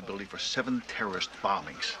responsibility for 7 terrorist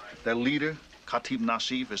bombings. Their leader, Khatib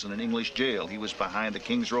Nassif, is in an English jail. He was behind the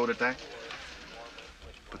Kings Road attack.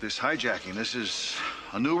 But this hijacking, this is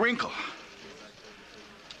a new wrinkle.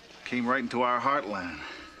 Came right into our heartland.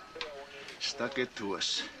 Stuck it to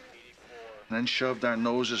us. And then shoved our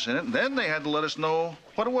noses in it. And then they had to let us know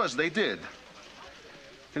what it was they did.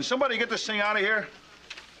 Can somebody get this thing out of here?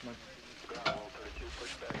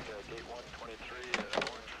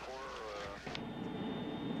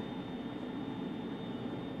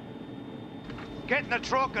 Get in the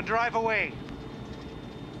truck and drive away.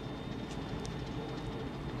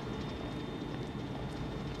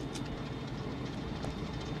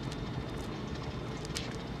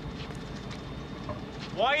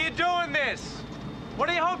 Why are you doing this? What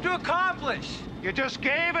do you hope to accomplish? You just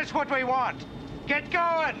gave us what we want. Get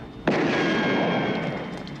going.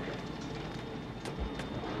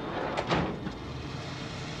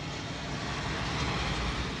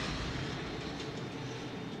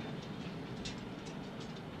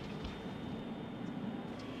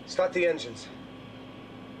 Start the engines.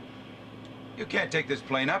 You can't take this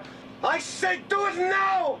plane up. I said do it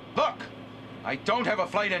now! Look, I don't have a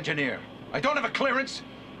flight engineer. I don't have a clearance.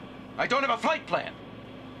 I don't have a flight plan.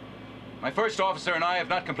 My first officer and I have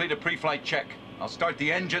not completed a pre-flight check. I'll start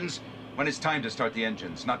the engines when it's time to start the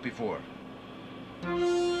engines, not before.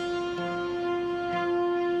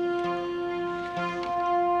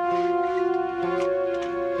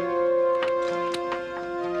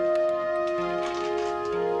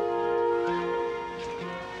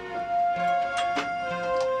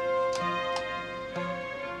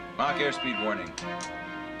 Mach airspeed warning.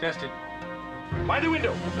 Tested. By the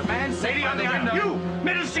window. The man Lady on the aisle. You,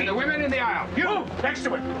 middle seat. And the women in the aisle. You, next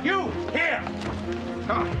to it. You, here.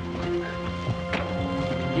 Come on.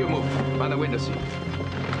 You move by the window seat.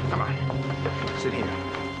 Come on. Sit here.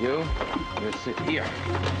 You sit here.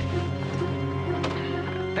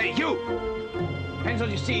 Hey, you! Hands on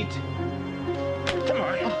your seat. Come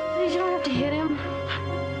on. Please, you don't have to hit him.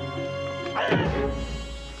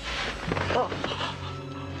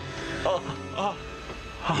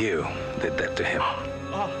 You did that to him.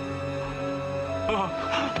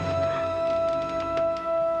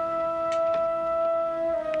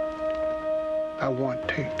 I won't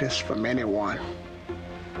take this from anyone.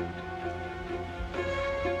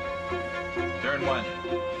 Turn one.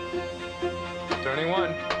 Turning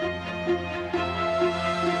one.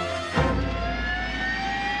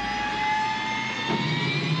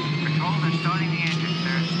 Control, they're starting the engines.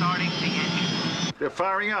 They're starting the engines. They're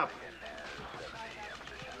firing up.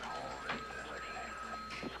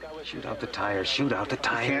 Shoot out the tires. Shoot out the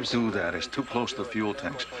tires. You can't do that. It's too close to the fuel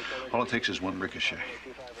tanks. All it takes is one ricochet.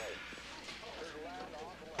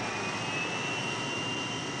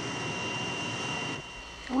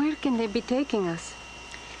 Where can they be taking us?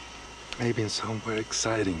 Maybe in somewhere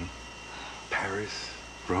exciting. Paris,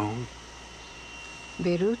 Rome.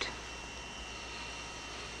 Beirut?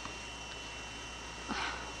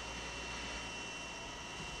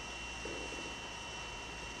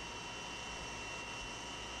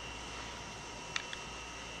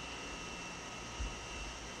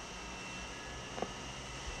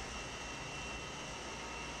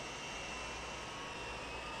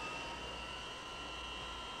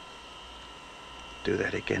 Do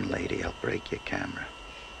that again, lady. I'll break your camera.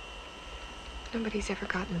 Nobody's ever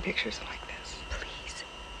gotten pictures like this. Please,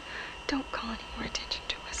 don't call any more attention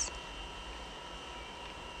to us.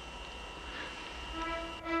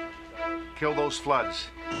 Kill those floods.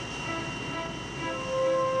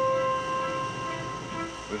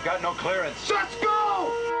 We've got no clearance. Let's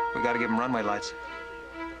go! We gotta give him runway lights.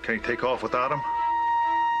 Can you take off without him?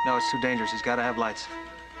 No, it's too dangerous. He's gotta have lights.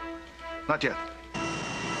 Not yet.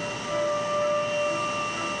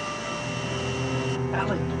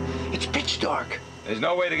 Alan, it's pitch dark. There's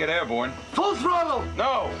no way to get airborne. Full throttle!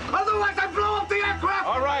 No! Otherwise I blow up the aircraft!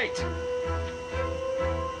 All right!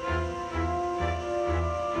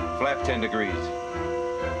 Flap 10 degrees.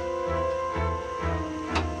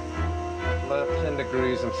 Flap 10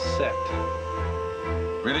 degrees and set.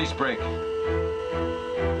 Release brake.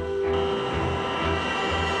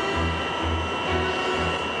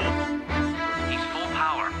 He's full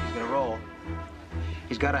power. He's gonna roll.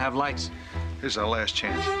 He's gotta have lights. This is our last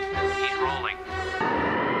chance. He's rolling.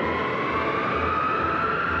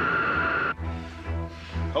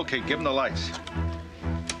 Okay, give him the lights.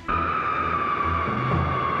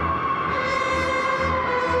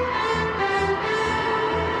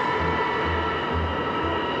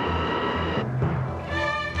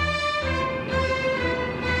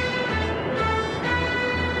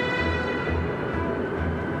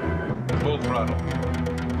 Full throttle.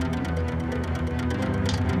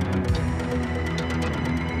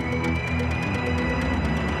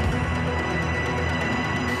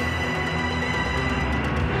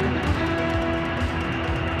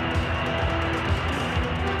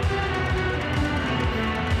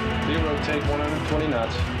 Take 120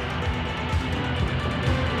 knots.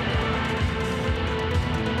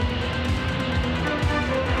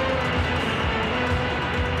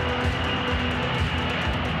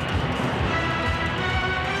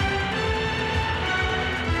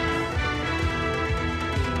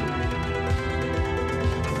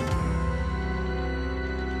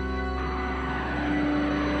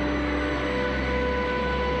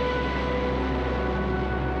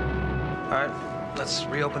 All right, let's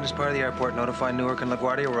reopen this part of the airport. Notify Newark and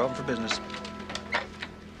LaGuardia. We're open for business.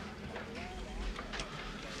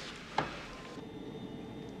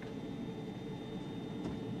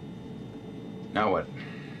 Now what?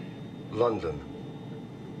 London.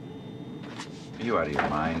 Are you out of your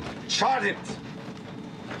mind? Chart it!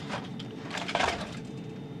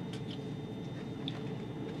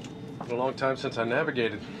 Been a long time since I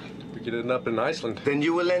navigated. We could end up in Iceland. Then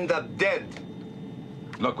you will end up dead.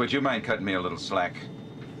 Look, would you mind cutting me a little slack?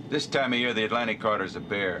 This time of year, the Atlantic corridor's a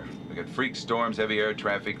bear. We got freak storms, heavy air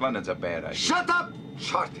traffic. London's a bad idea. Shut up!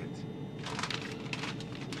 Chart it.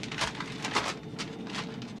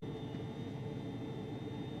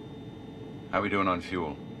 How we doing on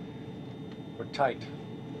fuel? We're tight.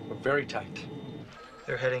 We're very tight.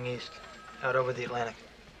 They're heading east, out over the Atlantic.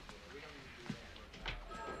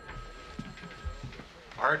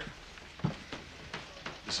 Art?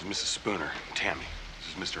 This is Mrs. Spooner. Tammy.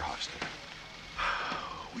 This is Mr. Hofstadter.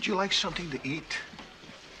 Would you like something to eat?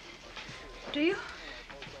 Do you?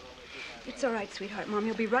 It's all right, sweetheart. Mom,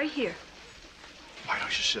 you'll be right here. Why don't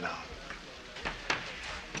you sit down?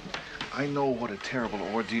 I know what a terrible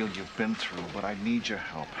ordeal you've been through, but I need your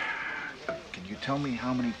help. Can you tell me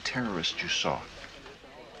how many terrorists you saw?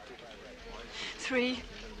 3.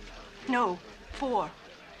 No, 4.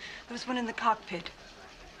 There was one in the cockpit.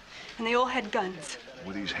 And they all had guns.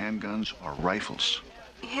 Were these handguns or rifles?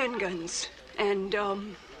 Handguns and,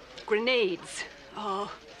 grenades.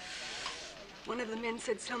 One of the men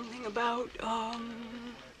said something about,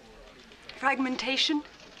 fragmentation.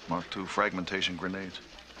 Mark II fragmentation grenades.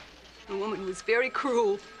 The woman was very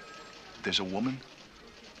cruel. There's a woman?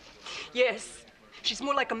 Yes. She's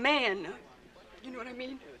more like a man. You know what I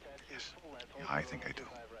mean? Yes. Yeah, I think I do.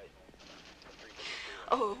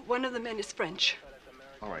 Oh, one of the men is French.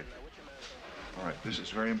 All right. All right, this is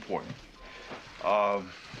very important.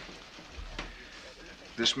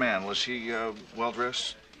 This man, was he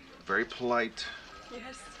well-dressed? Very polite.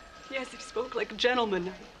 Yes, he spoke like a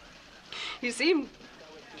gentleman. He seemed,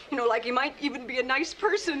 like he might even be a nice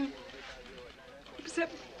person.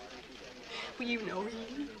 Except, well,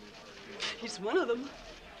 he's one of them.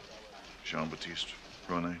 Jean-Baptiste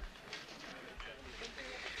René.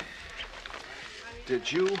 Did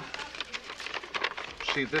you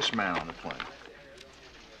see this man on the plane?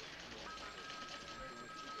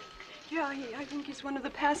 Yeah, I think he's one of the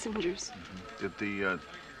passengers. Did the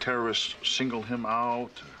terrorists single him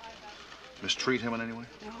out, mistreat him in any way?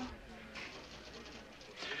 No.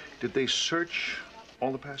 Did they search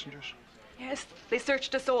all the passengers? Yes, they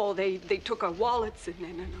searched us all. They took our wallets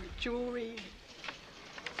and our jewelry.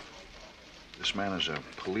 This man is a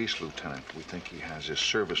police lieutenant. We think he has his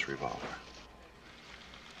service revolver.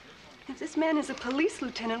 If this man is a police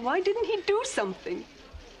lieutenant, why didn't he do something?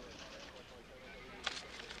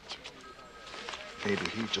 Maybe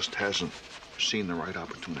he just hasn't seen the right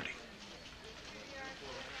opportunity.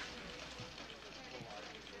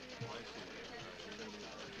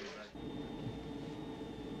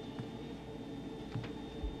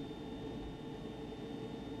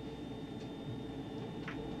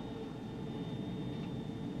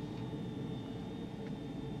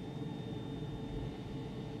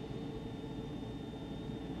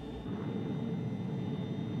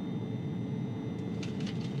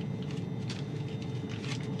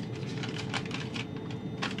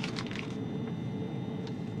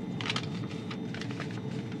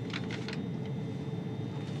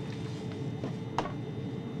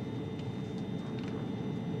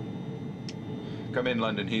 Come in,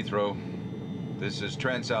 London Heathrow. This is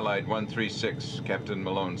Trans-Allied 136, Captain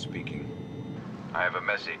Malone speaking. I have a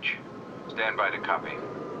message. Stand by to copy.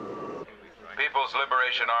 People's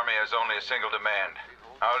Liberation Army has only a single demand.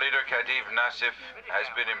 Our leader, Khedive Nassif, has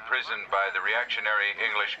been imprisoned by the reactionary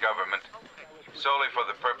English government solely for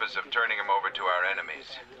the purpose of turning him over to our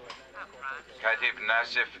enemies. Khedive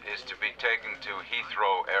Nassif is to be taken to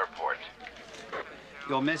Heathrow Airport.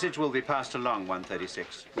 Your message will be passed along,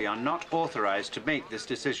 136. We are not authorized to make this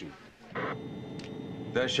decision.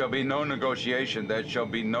 There shall be no negotiation. There shall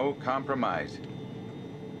be no compromise.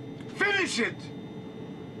 Finish it!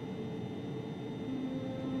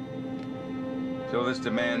 Till this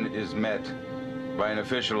demand is met by an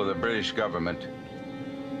official of the British government,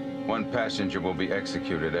 one passenger will be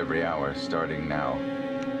executed every hour, starting now.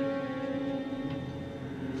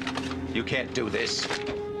 You can't do this.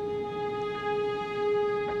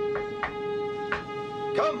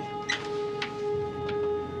 Come!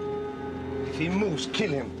 If he moves,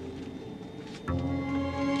 kill him.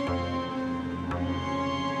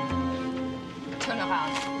 Turn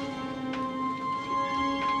around.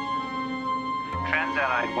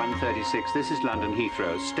 Trans-Allied 136, this is London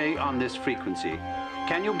Heathrow. Stay on this frequency.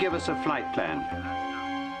 Can you give us a flight plan?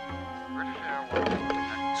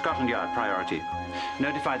 Scotland Yard, priority.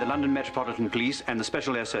 Notify the London Metropolitan Police and the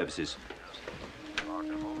Special Air Services.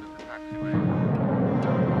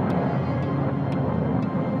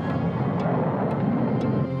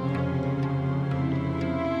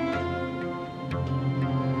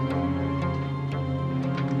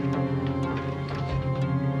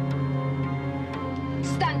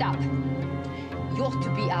 Stand up. You're to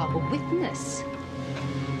be our witness.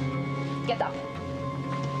 Get up.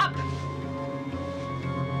 Up!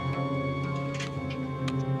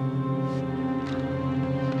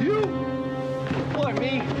 You? Why,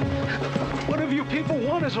 me? Whatever you people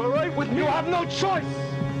want is all right with me. You have no choice.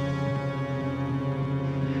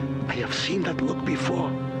 I have seen that look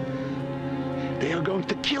before. They are going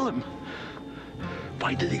to kill him.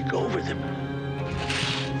 Why did he go over them?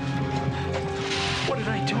 What did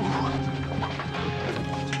I do?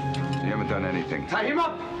 You haven't done anything. Tie him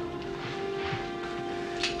up!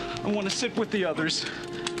 I want to sit with the others.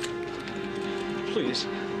 Please.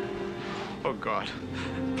 Oh, God.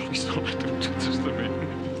 Please don't let them do this to me.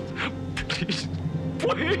 Please.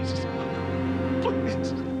 Please.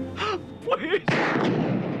 Please. Please.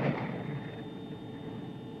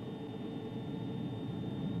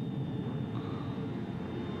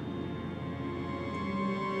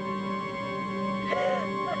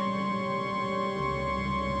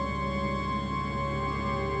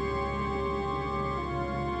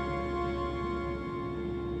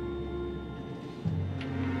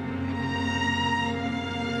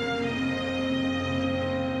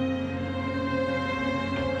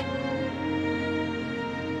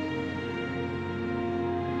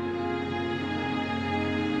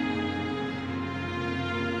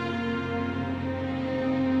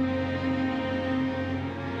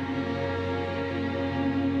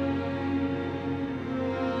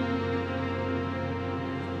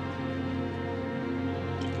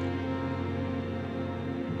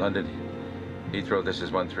 London, Heathrow, this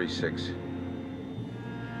is 136.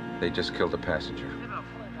 They just killed a passenger.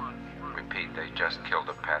 Repeat, they just killed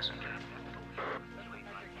a passenger.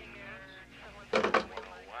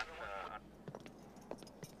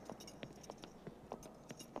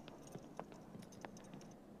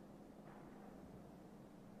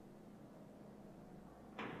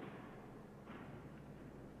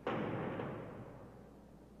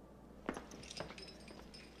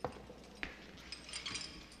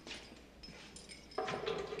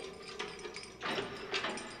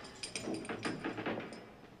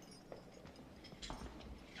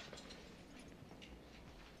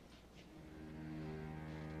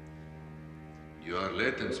 You are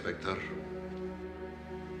late, Inspector.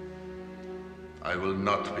 I will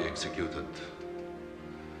not be executed.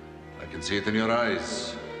 I can see it in your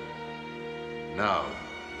eyes. Now,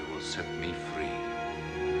 you will set me free.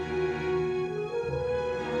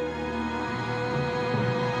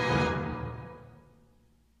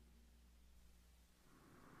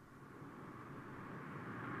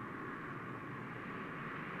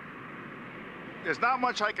 There's not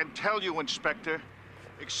much I can tell you, Inspector,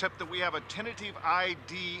 except that we have a tentative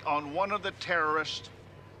ID on one of the terrorists,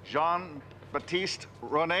 Jean-Baptiste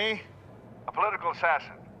René, a political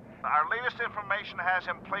assassin. Our latest information has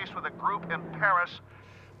him placed with a group in Paris,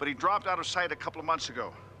 but he dropped out of sight a couple of months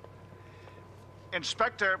ago.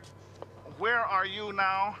 Inspector, where are you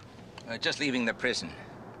now? Just leaving the prison.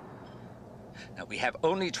 Now, we have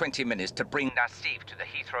only 20 minutes to bring Nassif to the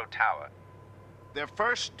Heathrow Tower. Their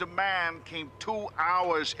first demand came 2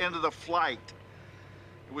 hours into the flight.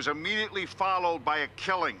 It was immediately followed by a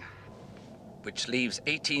killing. Which leaves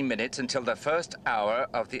 18 minutes until the first hour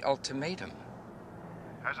of the ultimatum.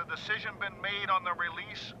 Has a decision been made on the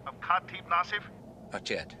release of Khatib Nassif? Not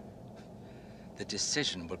yet. The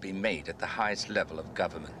decision will be made at the highest level of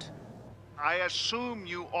government. I assume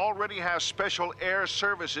you already have special air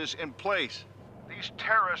services in place. These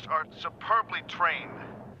terrorists are superbly trained.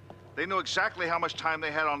 They knew exactly how much time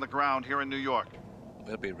they had on the ground here in New York.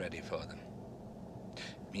 We'll be ready for them.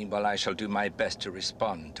 Meanwhile, I shall do my best to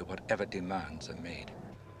respond to whatever demands are made.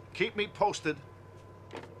 Keep me posted.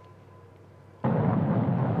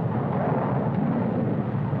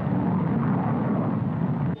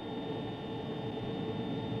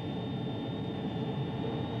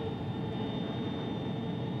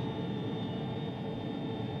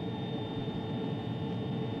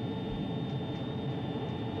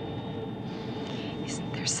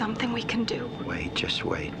 Isn't there something we can do? Wait, just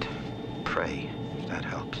wait. Pray, if that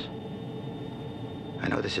helps. I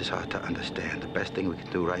know this is hard to understand. The best thing we can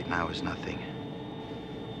do right now is nothing.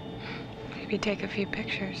 Maybe take a few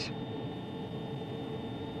pictures.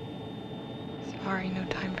 Sorry, no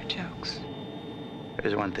time for jokes.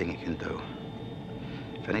 There's one thing you can do.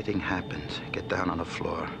 If anything happens, get down on the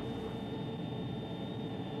floor.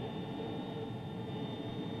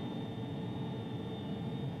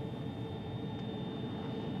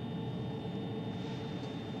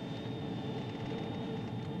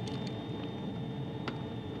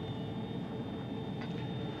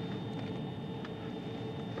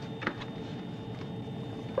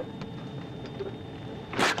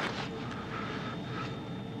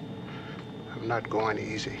 Not going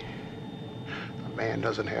easy. A man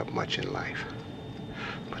doesn't have much in life,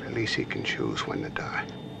 but at least he can choose when to die.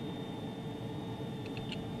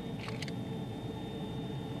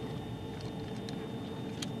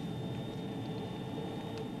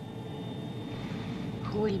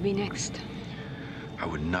 Who will be next? I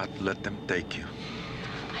would not let them take you.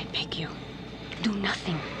 I beg you, do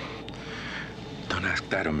nothing. Don't ask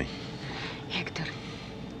that of me. Hector,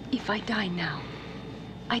 if I die now,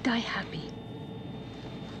 I die happy.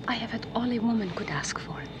 I have had all a woman could ask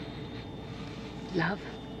for. Love.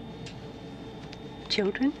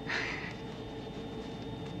 Children.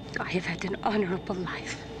 I have had an honorable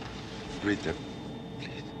life. Rita,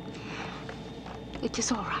 It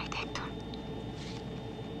is all right, Hector.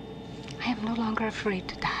 I am no longer afraid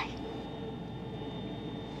to die.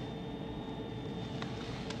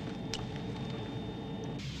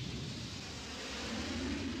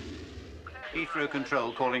 Heathrow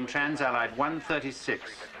Control calling Trans-Allied 136.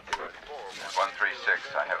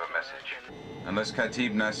 136, I have a message. unless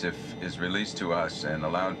Khatib Nassif is released to us and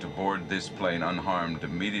allowed to board this plane unharmed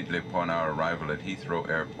immediately upon our arrival at Heathrow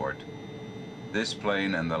Airport, this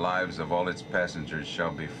plane and the lives of all its passengers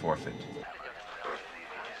shall be forfeit.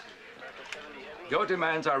 Your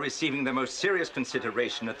demands are receiving the most serious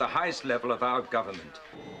consideration at the highest level of our government.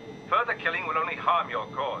 Further killing will only harm your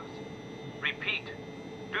cause. Repeat,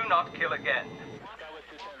 do not kill again.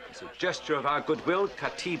 As a gesture of our goodwill,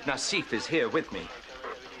 Khatib Nassif is here with me.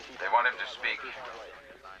 They want him to speak.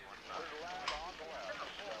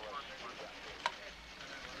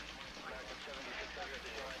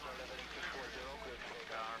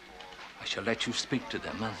 shall let you speak to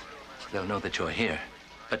them. They'll know that you're here.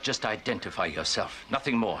 But just identify yourself,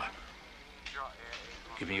 nothing more.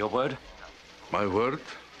 Give me your word. My word?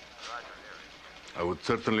 I would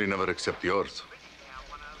certainly never accept yours.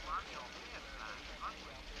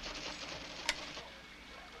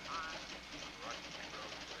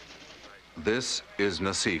 This is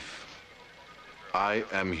Nassif. I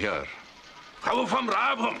am here.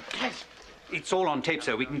 It's all on tape,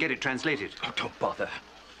 sir. We can get it translated. Oh, don't bother.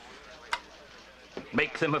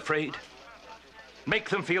 Make them afraid. Make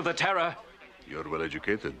them feel the terror. You're well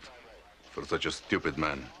educated for such a stupid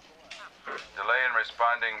man. Delay in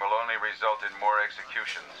responding will only result in more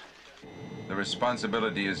executions. The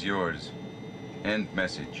responsibility is yours. End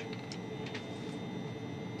message.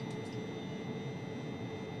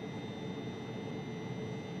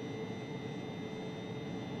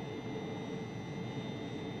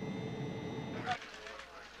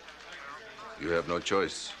 You have no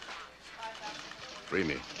choice. Free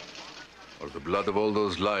me, or the blood of all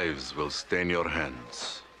those lives will stain your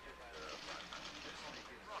hands.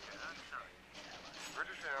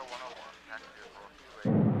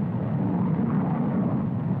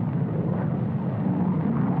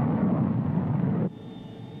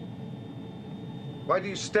 Why do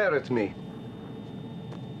you stare at me?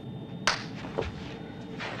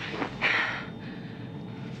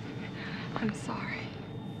 I'm sorry.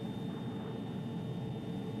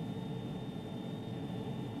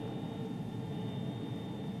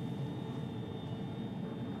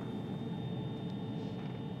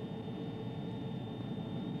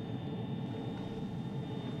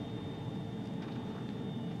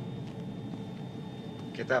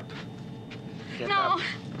 Get up. Get No. up.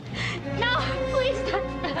 No, please don't.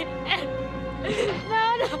 No,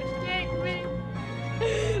 don't take me.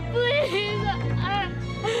 Please.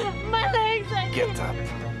 My legs are... Get up.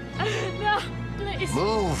 No, please.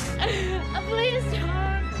 Move. Please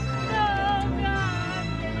don't. No, God,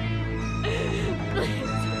 please. Please.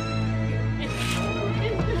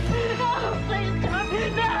 No, please don't.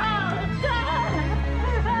 No.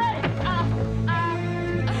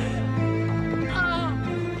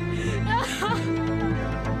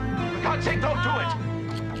 God's sake, don't do it!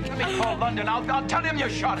 Let me call London. I'll tell him you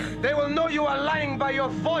shot her. They will know you are lying by your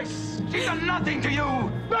voice. She's done nothing to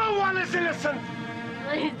you. No one is innocent.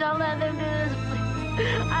 Please don't let them do this,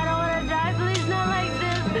 please. I don't want to die. Please, not like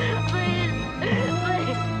this. Please.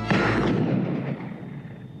 Please.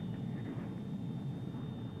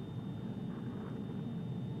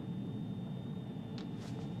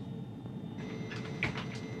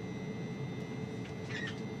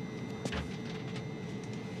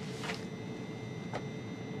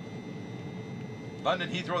 London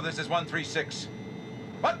Heathrow, this is 136.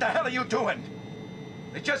 What the hell are you doing?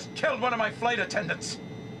 They just killed one of my flight attendants.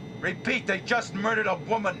 Repeat, they just murdered a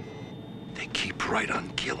woman. They keep right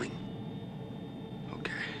on killing.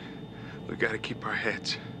 Okay, we gotta keep our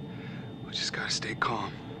heads. We just gotta stay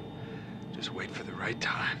calm. Just wait for the right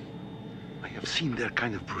time. I have seen that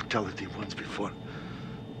kind of brutality once before.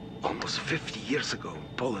 Almost 50 years ago in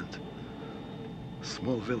Poland. A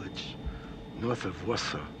small village north of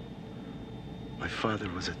Warsaw. My father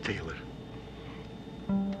was a tailor.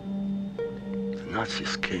 The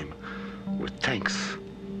Nazis came with tanks.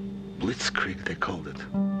 Blitzkrieg, they called it.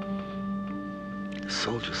 The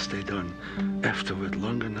soldiers stayed on afterward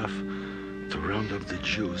long enough to round up the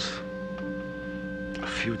Jews. A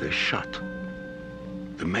few they shot.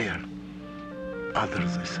 The mayor.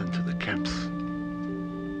 Others they sent to the camps.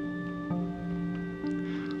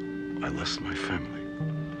 I lost my family.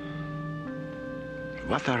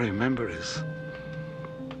 What I remember is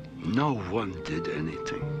no one did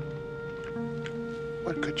anything.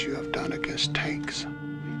 What could you have done against tanks?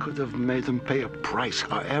 We could have made them pay a price,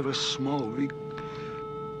 however small.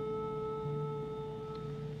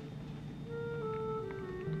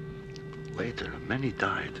 Later, many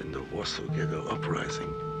died in the Warsaw Ghetto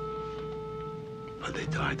uprising. But they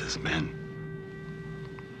died as men.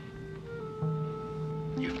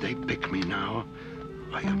 If they pick me now,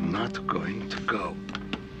 I am not going to go.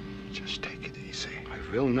 Just take it easy. I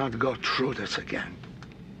will not go through this again.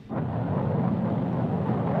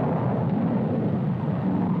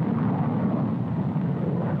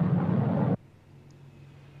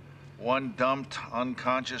 One dumped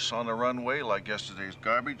unconscious on the runway like yesterday's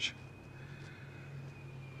garbage.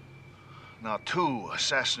 Now two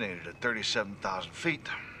assassinated at 37,000 feet.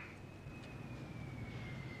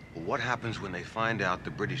 Well, what happens when they find out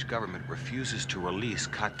the British government refuses to release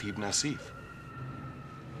Khatib Nassif?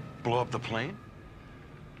 Blow up the plane?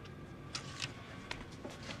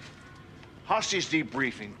 Hostage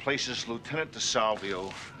debriefing places Lieutenant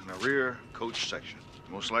DeSalvio in the rear coach section.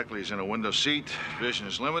 Most likely he's in a window seat. Vision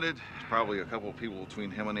is limited. There's probably a couple of people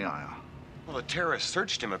between him and the aisle. Well, the terrorists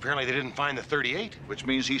searched him. Apparently they didn't find the .38. Which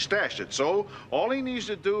means he stashed it. So all he needs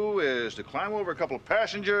to do is to climb over a couple of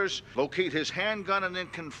passengers, locate his handgun, and then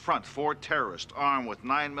confront 4 terrorists armed with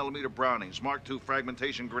 9mm Brownings, Mark II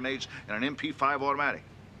fragmentation grenades, and an MP5 automatic.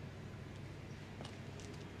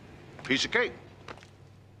 Piece of cake.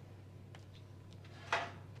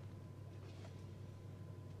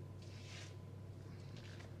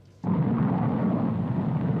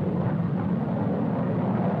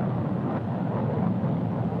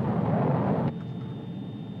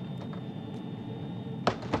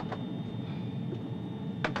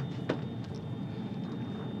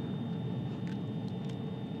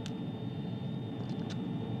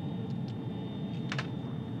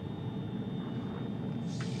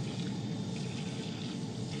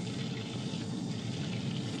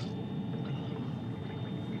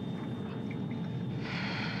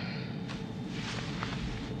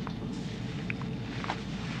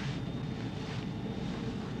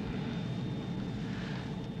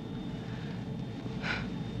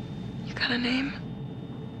 Got a name?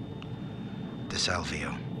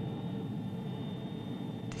 Dussollier.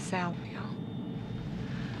 Dussollier.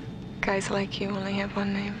 Guys like you only have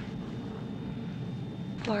one name.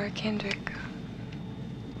 Laura Kendrick.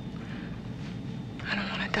 I don't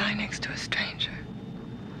want to die next to a stranger.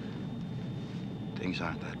 Things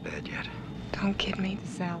aren't that bad yet. Don't kid me,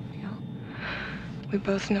 Dussollier. We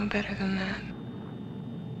both know better than that.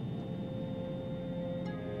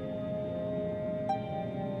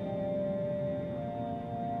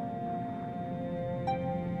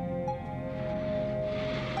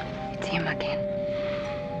 Him again.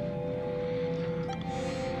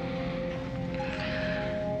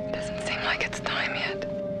 Doesn't seem like it's time yet.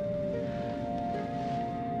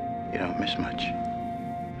 You don't miss much.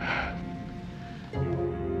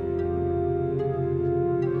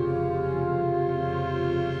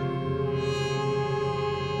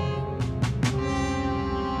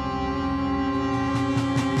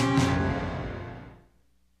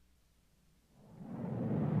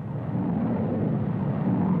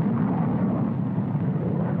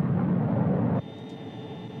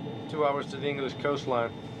 To the English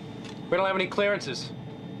coastline. We don't have any clearances.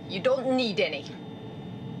 You don't need any.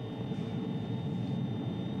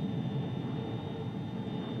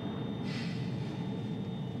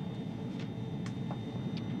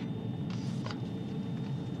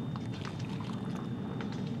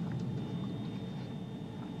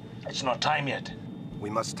 It's not time yet. We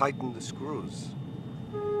must tighten the screws.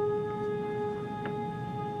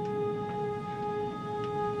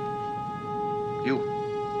 You.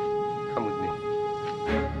 Come with me.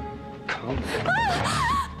 Come.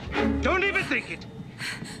 Don't even think it.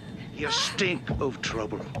 You stink of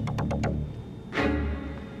trouble.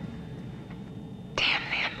 Damn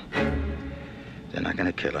them. They're not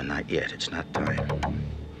gonna kill her, not yet. It's not time.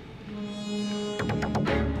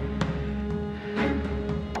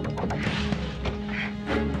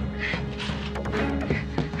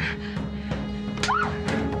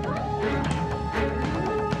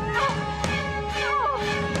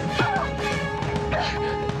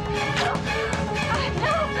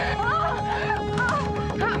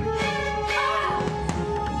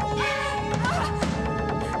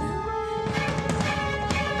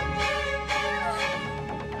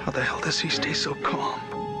 How the hell does he stay so calm?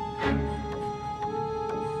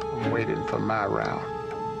 I'm waiting for my round.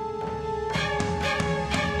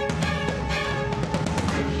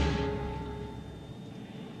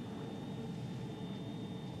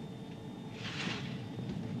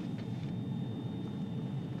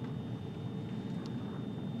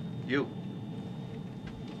 You.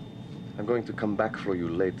 I'm going to come back for you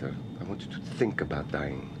later. I want you to think about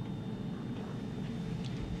dying.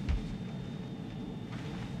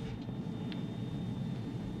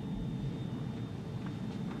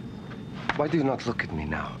 Why do you not look at me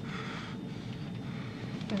now?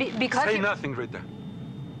 Because Say nothing, Ritter.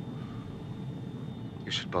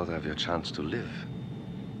 You should both have your chance to live.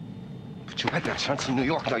 But you had that chance in New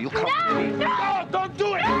York. Now you come with me. No! Don't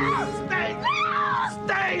do it! No! Stay! No!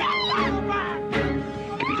 Stay! No!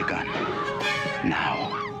 Give me the gun. Now.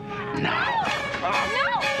 Now.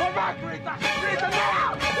 No! Go back, Rita! Rita,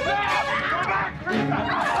 no! No! Go back, Rita!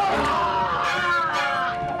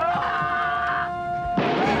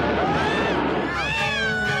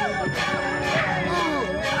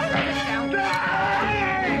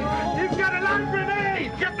 He's got a lock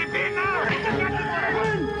grenade! Get the bin now! Get the bin!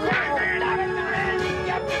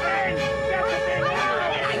 Get the bin!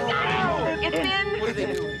 It's in.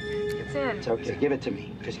 It's in. It's okay. Give it to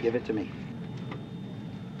me. Just give it to me.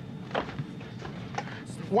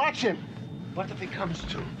 Watch him. What if he comes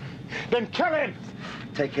to? Then kill him.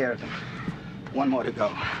 Take care of them. One more to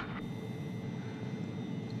go.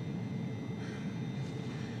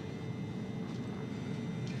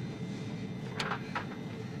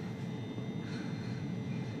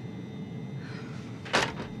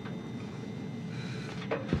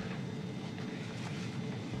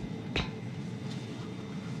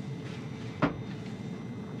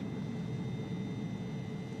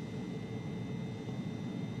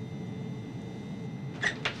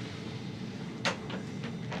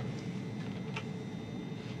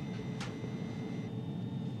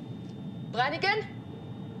 Brannigan?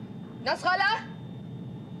 Nasrallah?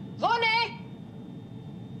 Ronny?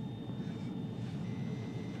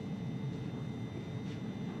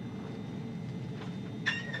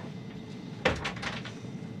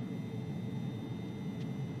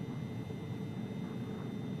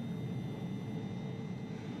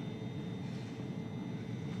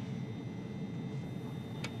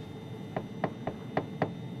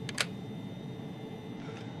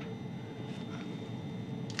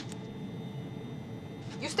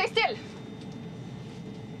 You stay still.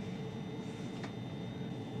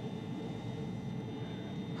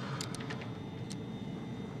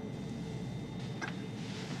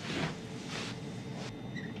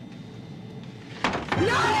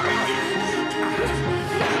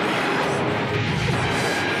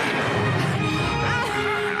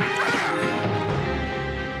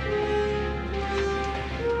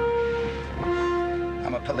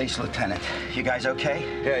 I'm a police lieutenant. You guys okay?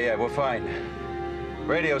 Yeah, we're fine.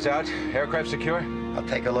 Radio's out. Aircraft secure? I'll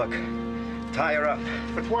take a look. Tie her up.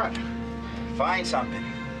 But what? Find something.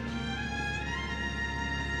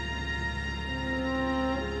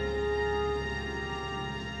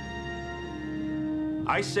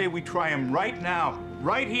 I say we try them right now,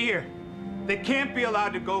 right here. They can't be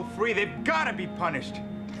allowed to go free. They've got to be punished.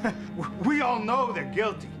 We all know they're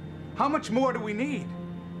guilty. How much more do we need?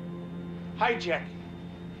 Hijacking,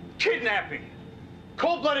 kidnapping,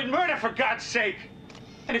 cold-blooded murder, for God's sake.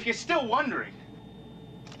 And if you're still wondering,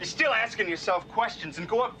 you're still asking yourself questions, and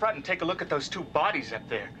go up front and take a look at those two bodies up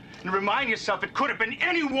there. And remind yourself it could have been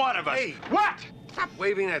any one of us. Hey! What? Stop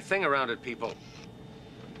waving that thing around at people.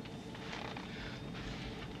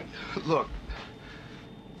 Look,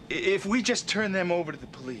 if we just turn them over to the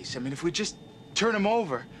police, I mean, if we just turn them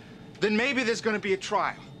over, then maybe there's going to be a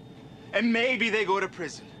trial. And maybe they go to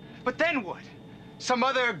prison. But then what? Some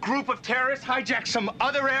other group of terrorists hijack some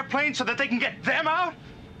other airplane so that they can get them out?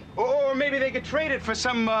 Or maybe they get traded for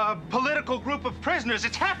some political group of prisoners.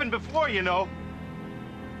 It's happened before, you know.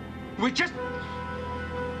 We just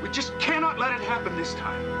cannot let it happen this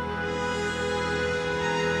time.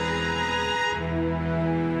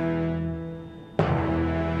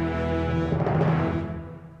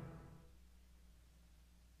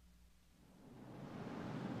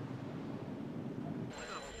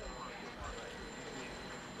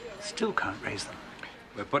 Still can't raise them.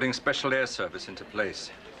 We're putting special air service into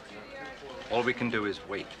place. All we can do is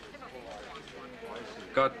wait.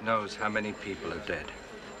 God knows how many people are dead.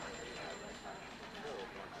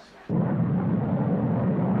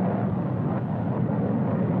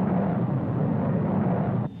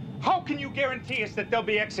 How can you guarantee us that they'll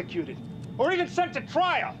be executed? Or even sent to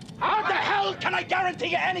trial? How the hell can I guarantee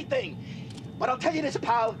you anything? But I'll tell you this,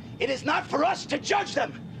 pal. It is not for us to judge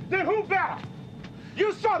them. Then who better?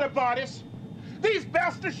 You saw the bodies. These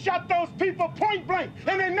bastards shot those people point blank,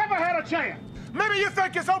 and they never had a chance. Maybe you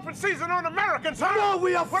think it's open season on Americans, huh? No,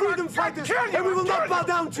 we are freedom fighters, and we will not bow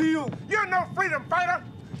down to you. You're no freedom fighter.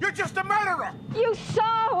 You're just a murderer. You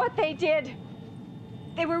saw what they did.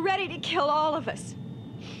 They were ready to kill all of us.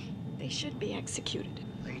 They should be executed.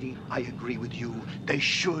 Lady, I agree with you. They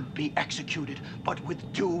should be executed, but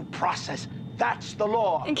with due process. That's the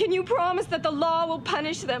law. And can you promise that the law will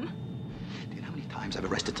punish them? Times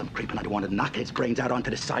I've arrested some creep and I wanted to knock his brains out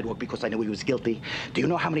onto the sidewalk because I knew he was guilty. Do you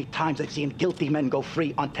know how many times I've seen guilty men go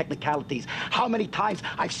free on technicalities? How many times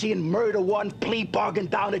I've seen murder one plea bargain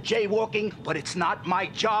down to jaywalking? But it's not my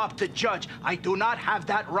job to judge. I do not have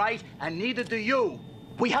that right, and neither do you.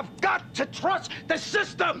 We have got to trust the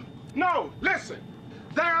system. No, listen.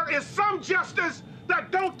 There is some justice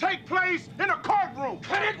that don't take place in a courtroom.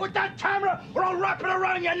 Cut it with that camera or I'll wrap it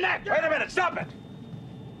around your neck. Wait a minute, stop it.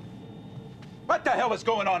 What the hell is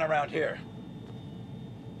going on around here?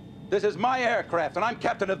 This is my aircraft, and I'm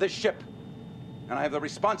captain of this ship. And I have the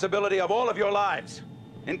responsibility of all of your lives,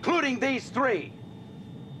 including these three.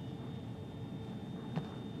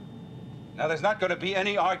 Now, there's not going to be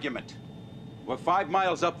any argument. We're 5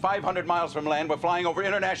 miles up, 500 miles from land. We're flying over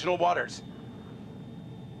international waters.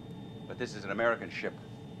 But this is an American ship.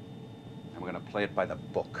 and we're going to play it by the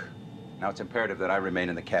book. Now, it's imperative that I remain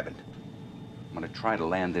in the cabin. I'm going to try to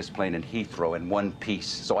land this plane in Heathrow in one piece,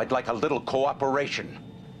 so I'd like a little cooperation.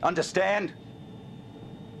 Understand?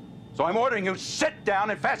 So I'm ordering you, sit down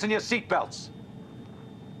and fasten your seatbelts.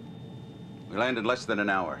 We land in less than an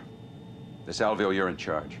hour. DeSalvio, you're in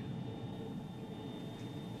charge.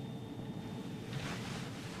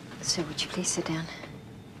 Sir, would you please sit down?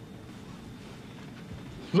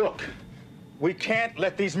 Look, we can't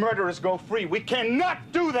let these murderers go free. We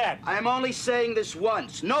cannot do that. I am only saying this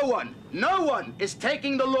once. No one is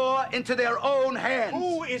taking the law into their own hands.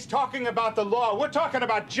 Who is talking about the law? We're talking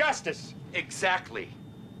about justice. Exactly.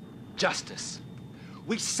 Justice.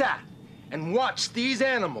 We sat and watched these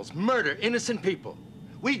animals murder innocent people.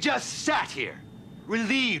 We just sat here,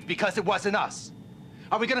 relieved because it wasn't us.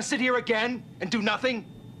 Are we gonna sit here again and do nothing?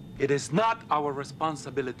 It is not our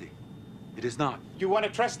responsibility. It is not. You want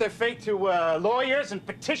to trust their fate to lawyers and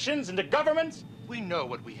petitions and the government? We know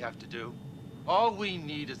what we have to do. All we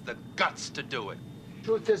need is the guts to do it.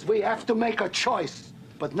 Truth is, we have to make a choice,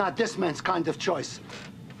 but not this man's kind of choice.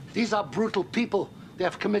 These are brutal people. They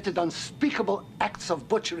have committed unspeakable acts of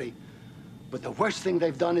butchery. But the worst thing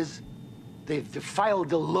they've done is they've defiled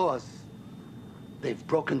the laws. They've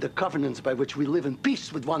broken the covenants by which we live in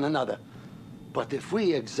peace with one another. But if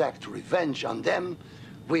we exact revenge on them,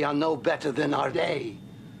 we are no better than are they.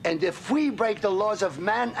 And if we break the laws of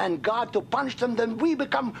man and God to punish them, then we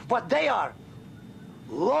become what they are.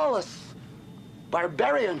 Lawless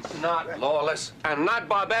barbarians. Not lawless and not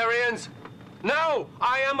barbarians. No,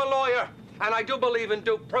 I am a lawyer, and I do believe in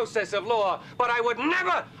due process of law, but I would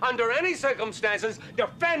never, under any circumstances,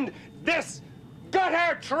 defend this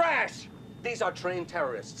gut-hair trash. These are trained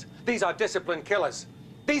terrorists. These are disciplined killers.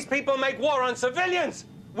 These people make war on civilians.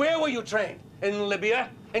 Where were you trained? In Libya?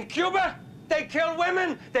 In Cuba? They kill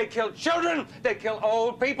women, they kill children, they kill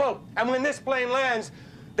old people. And when this plane lands,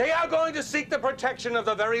 they are going to seek the protection of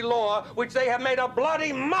the very law which they have made a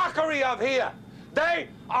bloody mockery of here. They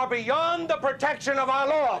are beyond the protection of our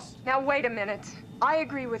laws. Now, wait a minute. I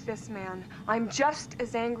agree with this man. I'm just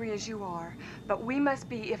as angry as you are. But we must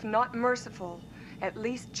be, if not merciful, at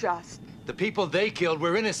least just. The people they killed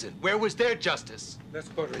were innocent. Where was their justice? Let's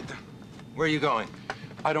go, Rita. Where are you going?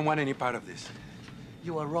 I don't want any part of this.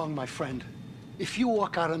 You are wrong, my friend. If you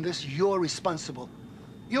walk out on this, you're responsible.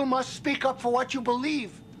 You must speak up for what you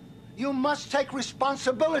believe. You must take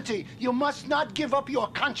responsibility. You must not give up your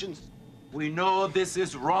conscience. We know this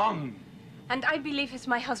is wrong. And I believe as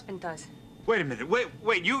my husband does. Wait a minute.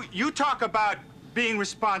 Wait. You talk about being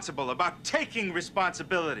responsible, about taking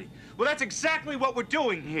responsibility. Well, that's exactly what we're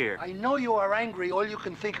doing here. I know you are angry. All you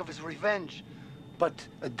can think of is revenge. But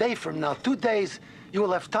a day from now, 2 days, you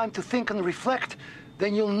will have time to think and reflect.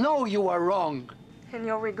 Then you'll know you are wrong. And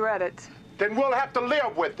you'll regret it. Then we'll have to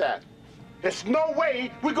live with that. There's no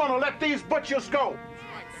way we're gonna let these butchers go.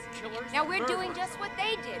 Now we're doing just what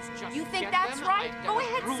they did. You think that's right? Go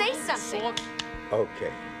ahead, say something.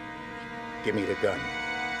 Okay. Give me the gun.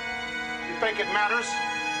 You think it matters?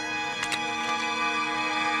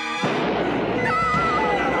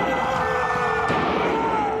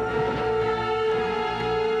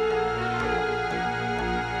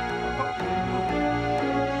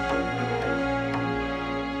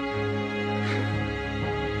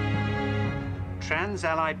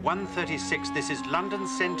 Trans-Allied 136, this is London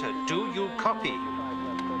Centre. Do you copy?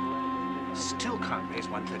 Still can't raise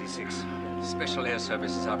 136. Special air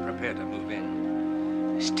services are prepared to move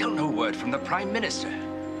in. Still no word from the Prime Minister.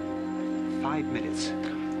 5 minutes.